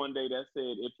quote one day that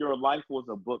said, "If your life was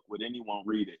a book, would anyone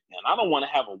read it?" And I don't want to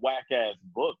have a whack ass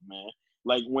book, man.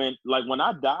 Like when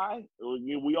I die,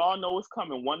 we all know it's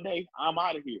coming. One day I'm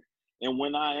out of here, and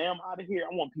when I am out of here,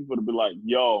 I want people to be like,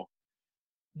 "Yo,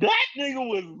 that nigga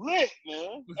was lit,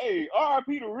 man." Hey,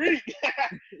 R.I.P. to Reek.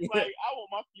 Like I want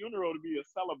my funeral to be a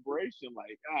celebration.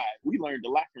 Like, God, we learned a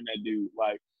lot from that dude.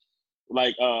 Like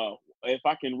if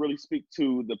I can really speak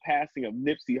to the passing of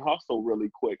Nipsey Hussle really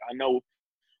quick, I know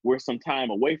we're some time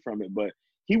away from it, but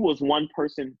he was one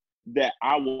person that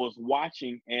I was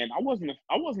watching, and I wasn't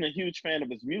a huge fan of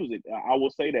his music. I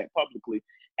will say that publicly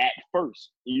at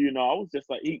first. I was just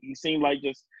like, he seemed like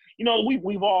just,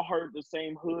 we've all heard the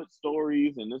same hood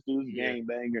stories, and this dude's a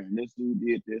gangbanger, and this dude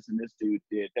did this, and this dude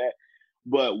did that.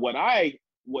 But what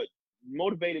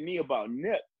motivated me about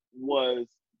Nip was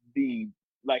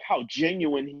how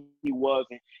genuine he was,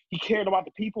 and he cared about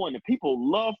the people, and the people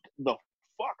loved the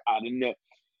fuck out of Nip.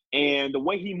 And the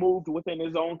way he moved within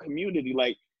his own community,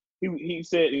 like he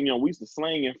said, we used to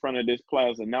slang in front of this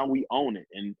plaza, now we own it.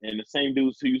 And the same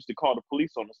dudes who used to call the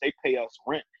police on us, they pay us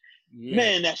rent. Yeah.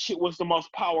 Man, that shit was the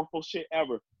most powerful shit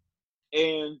ever.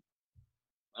 And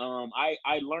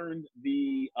I learned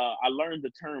the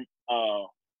term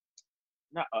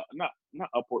not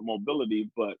upward mobility,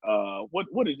 but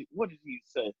what did he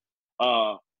say?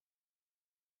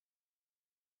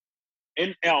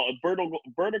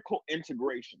 Vertical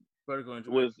integration.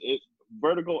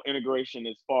 Vertical integration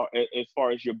as far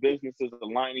as your businesses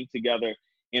aligning together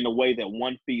in a way that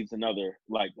one feeds another,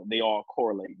 like they all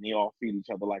correlate and they all feed each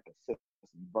other like a system.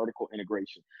 Vertical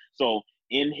integration. So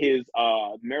in his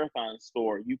Marathon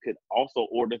store, you could also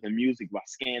order the music by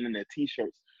scanning their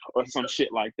t-shirts or some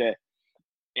shit like that.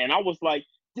 And I was like,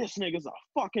 this nigga's a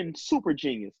fucking super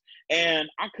genius. And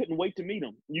I couldn't wait to meet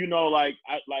him.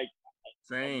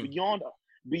 Same.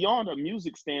 Beyond a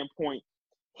music standpoint,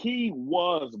 he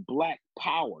was Black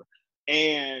power.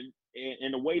 And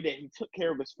in the way that he took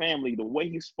care of his family, the way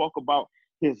he spoke about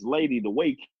his lady, the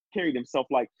way he carried himself,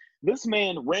 like this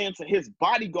man ran to his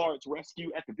bodyguard's rescue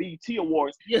at the BET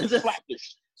Awards and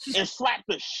slapped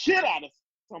the shit out of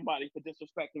somebody for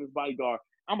disrespecting his bodyguard.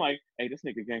 I'm like, hey, this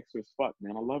nigga gangster as fuck,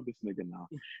 man. I love this nigga now.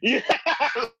 This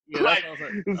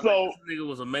nigga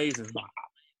was amazing.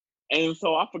 And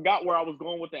so I forgot where I was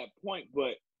going with that point,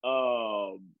 but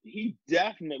he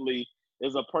definitely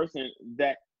is a person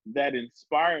that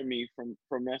inspired me from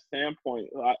that standpoint.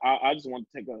 I just want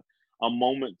to take a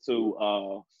moment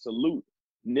to salute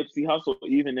Nipsey Hussle.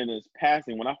 Even in his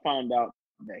passing, when I found out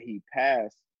that he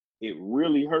passed, it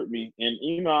really hurt me. And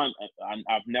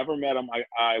I've never met him.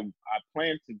 I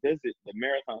planned to visit the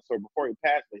Marathon store before he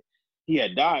passed. He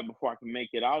had died before I could make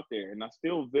it out there, and I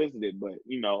still visited. But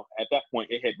at that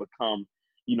point, it had become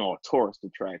a tourist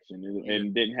attraction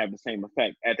and didn't have the same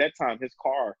effect. At that time, his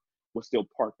car was still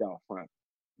parked out front,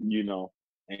 and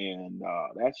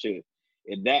that shit,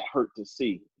 that hurt to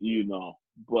see,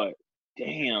 But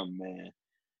damn, man,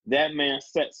 that man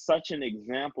set such an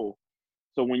example.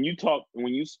 So when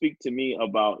you speak to me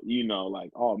about,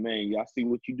 like, oh man, I see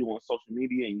what you do on social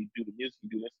media and you do the music, you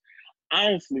do this.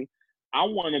 Honestly, I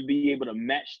want to be able to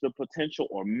match the potential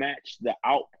or match the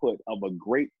output of a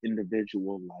great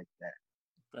individual like that.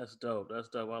 That's dope.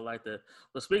 I like that.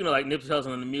 But speaking of like Nipsey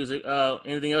Hussle and the music,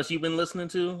 anything else you've been listening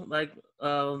to, like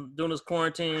during this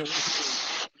quarantine?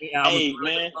 Hey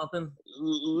man,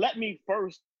 let me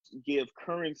first give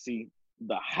Currency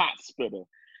the hot spitter.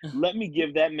 Let me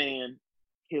give that man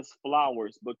his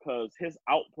flowers because his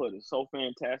output is so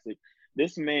fantastic.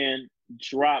 This man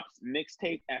drops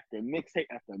mixtape after mixtape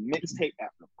after mixtape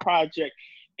after project,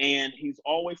 and he's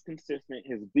always consistent.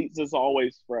 His beats is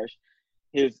always fresh.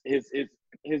 His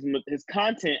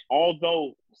content,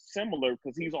 although similar,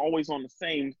 because he's always on the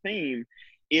same theme,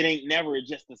 it ain't never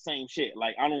just the same shit.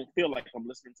 Like, I don't feel like I'm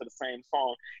listening to the same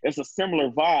song. It's a similar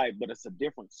vibe, but it's a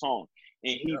different song.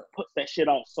 And he puts that shit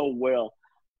out so well.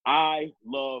 I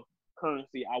love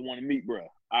Currency. I want to meet, bruh.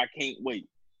 I can't wait.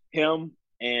 Him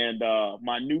and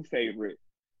my new favorite.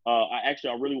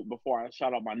 Before I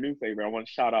shout out my new favorite, I want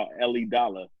to shout out Ellie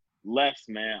Dollar. Les,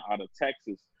 man, out of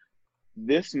Texas.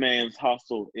 This man's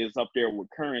hustle is up there with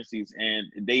Currency's, and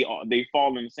they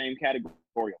fall in the same category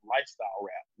of lifestyle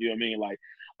rap. You know what I mean? Like,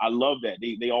 I love that.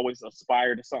 They always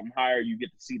aspire to something higher. You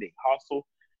get to see they hustle,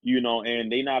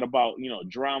 and they not about,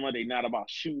 drama. They not about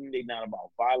shooting. They not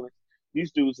about violence.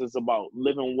 These dudes is about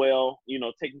living well,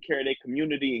 taking care of their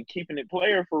community and keeping it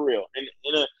player for real, and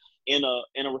in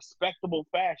a respectable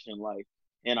fashion. Like,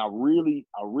 and I really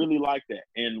like that.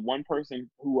 And one person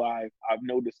who I've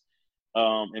noticed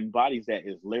embodies that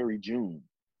is Larry June.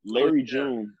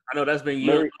 June. I know that's been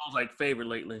your favorite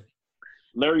lately.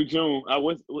 Larry June.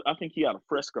 I think he out of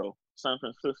Frisco, San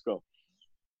Francisco.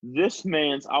 This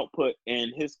man's output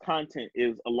and his content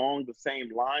is along the same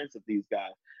lines of these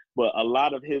guys, but a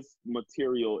lot of his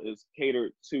material is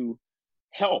catered to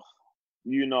health.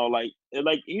 Like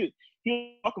he'll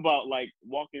talk about like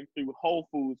walking through Whole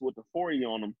Foods with the 40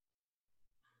 on him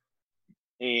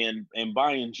and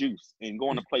buying juice and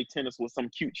going to play tennis with some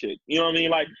cute chick. You know what I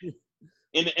mean? Like,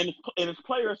 and it's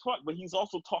player as fuck, but he's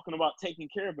also talking about taking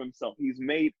care of himself. He's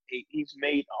made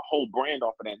a whole brand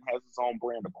off of that and has his own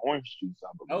brand of orange juice,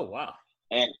 I believe. Oh wow.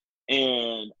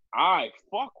 And I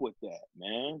fuck with that,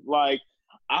 man. Like,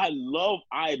 I love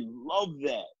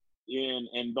that.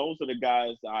 And those are the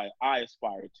guys I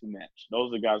aspire to match.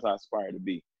 Those are the guys I aspire to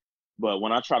be. But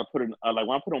when I try to put it, when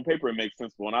I put it on paper, it makes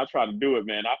sense. But when I try to do it,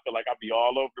 man, I feel like I'll be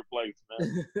all over the place,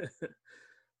 man.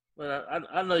 Well,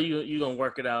 I know you gonna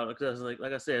work it out because, like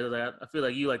I said, like, I feel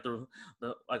like you like the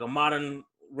like a modern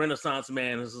Renaissance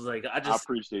man. This is like I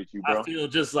appreciate you, bro. I feel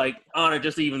just like honored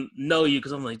just to even know you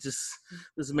because I'm like this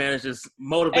man is just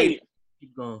motivated. Hey,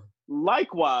 keep going.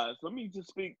 Likewise, let me just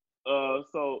speak.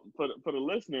 So for the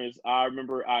listeners, I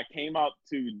remember I came out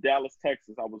to Dallas,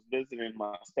 Texas. I was visiting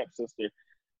my stepsister,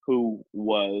 who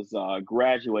was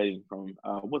graduating from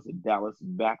was it Dallas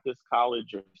Baptist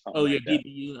College or something? Oh yeah, like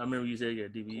DBU. I remember you said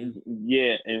DBU.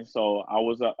 Yeah, and so I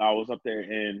was up there,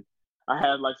 and I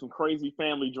had like some crazy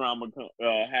family drama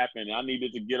happen. I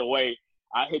needed to get away.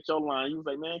 I hit your line. You was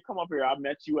like, "Man, come up here." I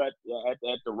met you at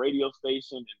the radio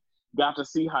station and got to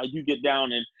see how you get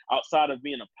down. And outside of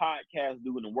being a podcast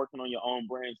dude and working on your own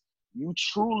brands, you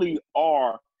truly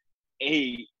are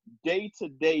a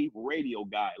day-to-day radio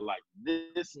guy. Like,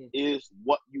 this is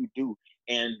what you do,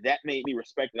 and that made me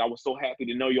respect it. I was so happy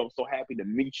to know you. I was so happy to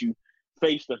meet you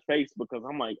face to face because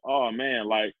I'm like, oh man,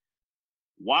 like,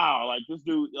 wow, like this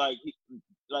dude, like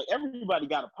everybody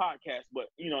got a podcast, but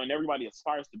and everybody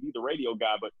aspires to be the radio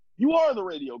guy, but you are the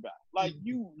radio guy. Like,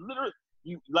 you literally,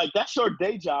 like, that's your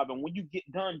day job, and when you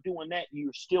get done doing that,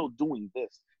 you're still doing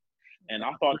this. And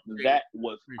I thought that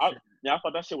was, I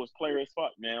thought that shit was player as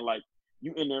fuck, man. Like,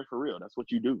 you in there for real. That's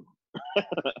what you do.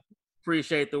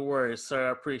 Appreciate the words, sir.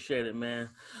 I appreciate it, man.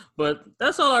 But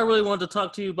that's all I really wanted to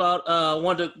talk to you about. I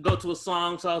wanted to go to a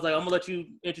song, so I was like, I'm going to let you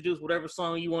introduce whatever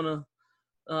song you want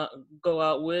to go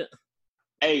out with.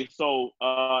 Hey, so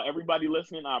everybody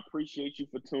listening, I appreciate you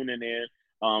for tuning in.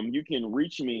 You can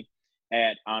reach me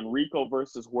at Enrico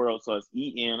versus World. So it's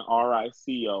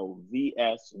ENRICO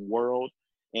VS World.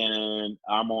 And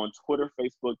I'm on Twitter,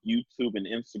 Facebook, YouTube, and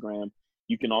Instagram.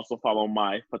 You can also follow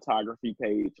my photography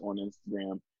page on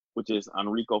Instagram, which is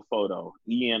Enrico Photo,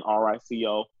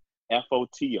 ENRICO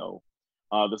FOTO.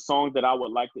 The song that I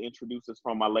would like to introduce is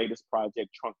from my latest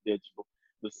project, Trunk Digital.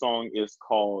 The song is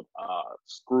called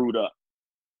Screwed Up.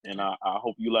 And I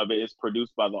hope you love it. It's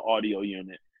produced by the Audio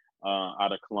Unit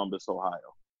out of Columbus, Ohio.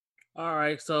 All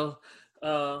right, so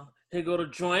here go the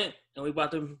joint, and we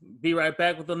about to be right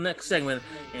back with the next segment,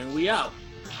 and we out.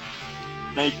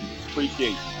 Thank you.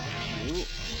 Appreciate you.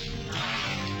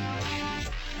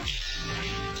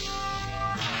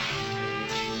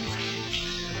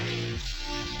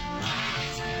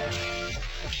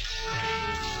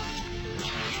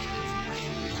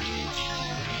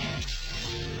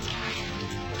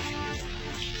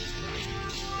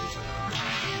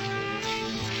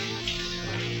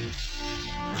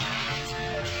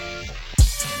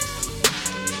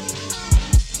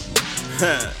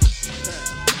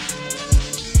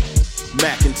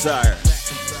 McIntyre.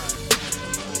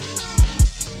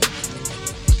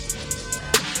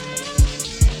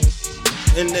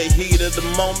 In the heat of the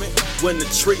moment, when the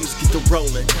trees get to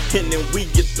rolling, and then we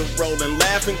get to rolling,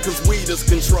 laughing cause we just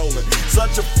controlling.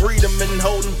 Such a freedom in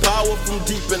holding power from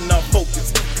deep in our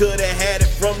focus. Could've had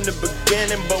it from the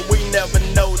beginning, but we never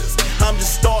noticed. I'm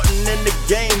just starting in the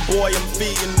game, boy, I'm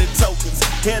feeding the tokens.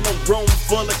 In a room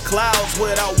full of clouds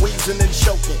without wheezing and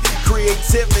choking.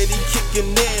 Creativity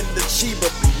kicking in, the Chiba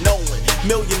be knowing.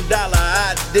 $1 million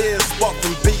ideas spark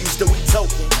from bees that we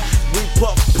token. We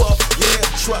puff, puff, yeah,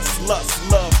 trust, lust,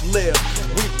 love, live.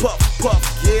 We puff, puff,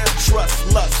 yeah,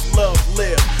 trust, lust, love,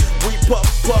 live. We puff,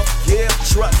 puff, yeah,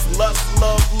 trust, lust,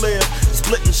 love, live.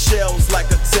 Splitting shells like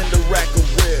a tender rack of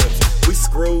ribs. We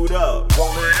screwed up.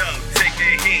 Roll it up, take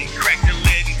a hit, crack the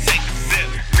lid and take a sip.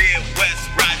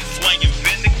 Midwest riding, swinging,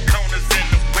 bend the corners in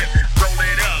the whip. Roll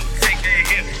it up, take a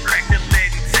hit, crack the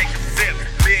lid and take a sip.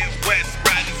 Midwest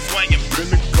riding, swinging,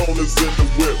 bend the corners in the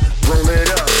whip. Roll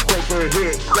it up, take a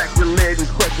hit, crack the lid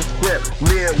and take a sip.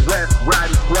 Midwest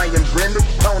riding, swinging, bend the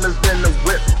corners in the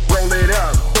whip. Roll it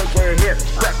up, take a hit,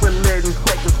 crack the lid and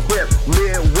take a sip.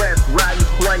 Midwest riding,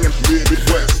 swinging,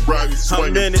 Midwest riding,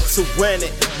 swinging. I'm in it to win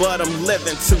it, but I'm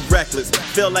living too reckless.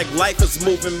 Feel like life is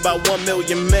moving by 1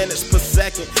 million minutes per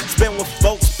second. Spend with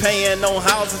folks paying on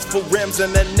houses for rims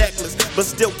and a necklace, but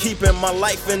still keeping my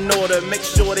life in order, make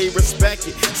sure they respect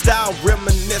it. Style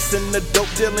reminiscing the dope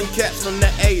dealing cats from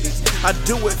the 80s. I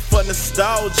do it for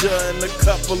nostalgia and a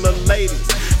couple of ladies.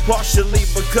 Partially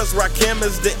because Rakim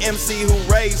is the MC who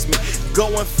raised me.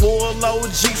 Going full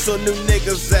OG so new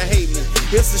niggas that hate me.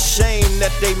 It's a shame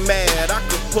that they mad, I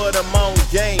could put them on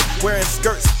game. Wearing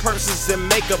skirts, purses, and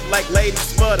makeup like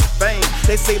ladies for the fame.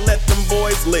 They say let them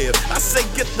boys live, I say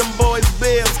get them boys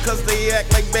bills, cause they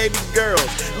act like baby girls.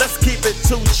 Let's keep it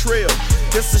too trill.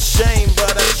 It's a shame,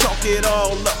 but I chalk it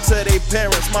all up to their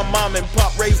parents. My mom and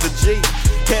pop raised a G,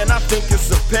 and I think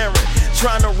it's apparent.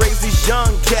 Trying to raise these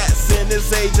young cats in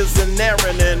this age is an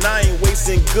errand, and I ain't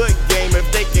wasting good game if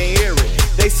they can hear it.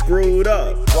 They screwed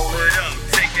up. Roll it up,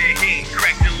 take a hit,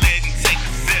 crack the lid and take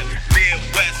a sip.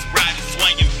 Midwest riding,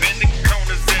 swinging, bend the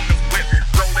corners in the whip.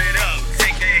 Roll it up,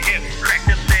 take a hit, crack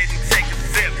the lid and take a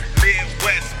sip.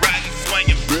 Midwest riding,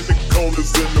 swinging, bend the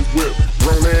corners in the whip.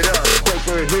 Roll it up, take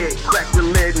a hit, crack the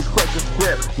lid and take a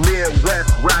sip.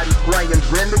 Midwest riding, swinging,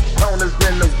 bend the corners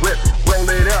in the whip. Roll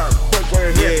it up, take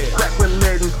a hit, crack the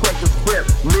lid and take a sip.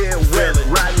 Midwest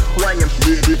riding, swinging,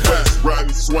 Midwest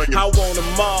riding, swinging. I want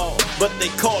them all, but they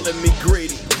calling me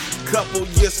greedy. Couple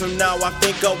years from now, I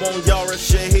think I want Yara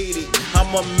Shahidi.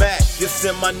 I'm a Mac, it's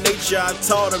in my nature, I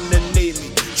taught them to need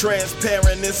me.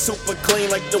 Transparent and super clean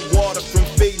like the water from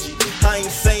Fiji. I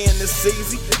ain't saying it's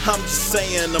easy, I'm just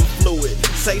saying I'm fluid.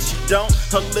 Say she don't,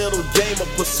 a little game will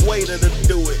persuade her to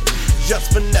do it.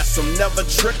 Just finesse them, never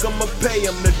trick them or pay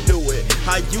them to do it.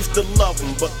 I used to love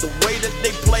them, but the way that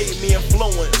they played me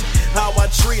influenced how I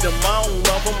treat them. I don't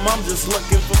love them, I'm just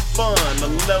looking for fun. A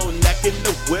little neck in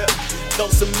the whip, throw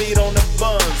some meat on the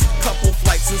buns. Couple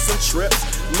flights and some trips,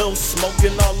 little smoke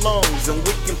in our lungs, and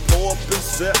we can pour up and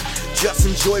sip. Just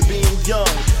enjoy being young,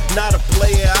 not a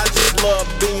player, I just love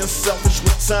being selfish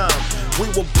with time. We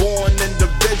were born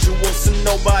individuals in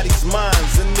nobody's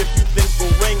minds, and if you think the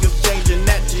ring is changing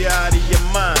that, you're out of your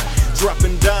mind.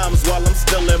 Dropping dimes while I'm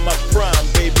still in my prime,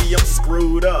 baby, I'm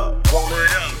screwed up. Roll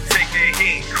it up, take a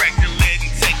hit, crack the lid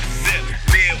and take a sip.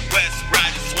 Midwest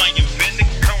riding, swinging, bend the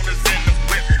corners in the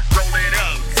whip. Roll it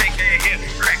up, take a hit,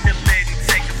 crack the lid and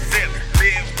take a sip.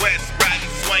 Midwest riding,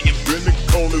 swinging, bend the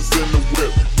corners in the whip.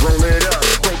 Roll it up,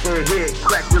 take a hit,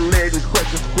 crack the lid and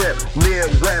take a sip.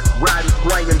 Midwest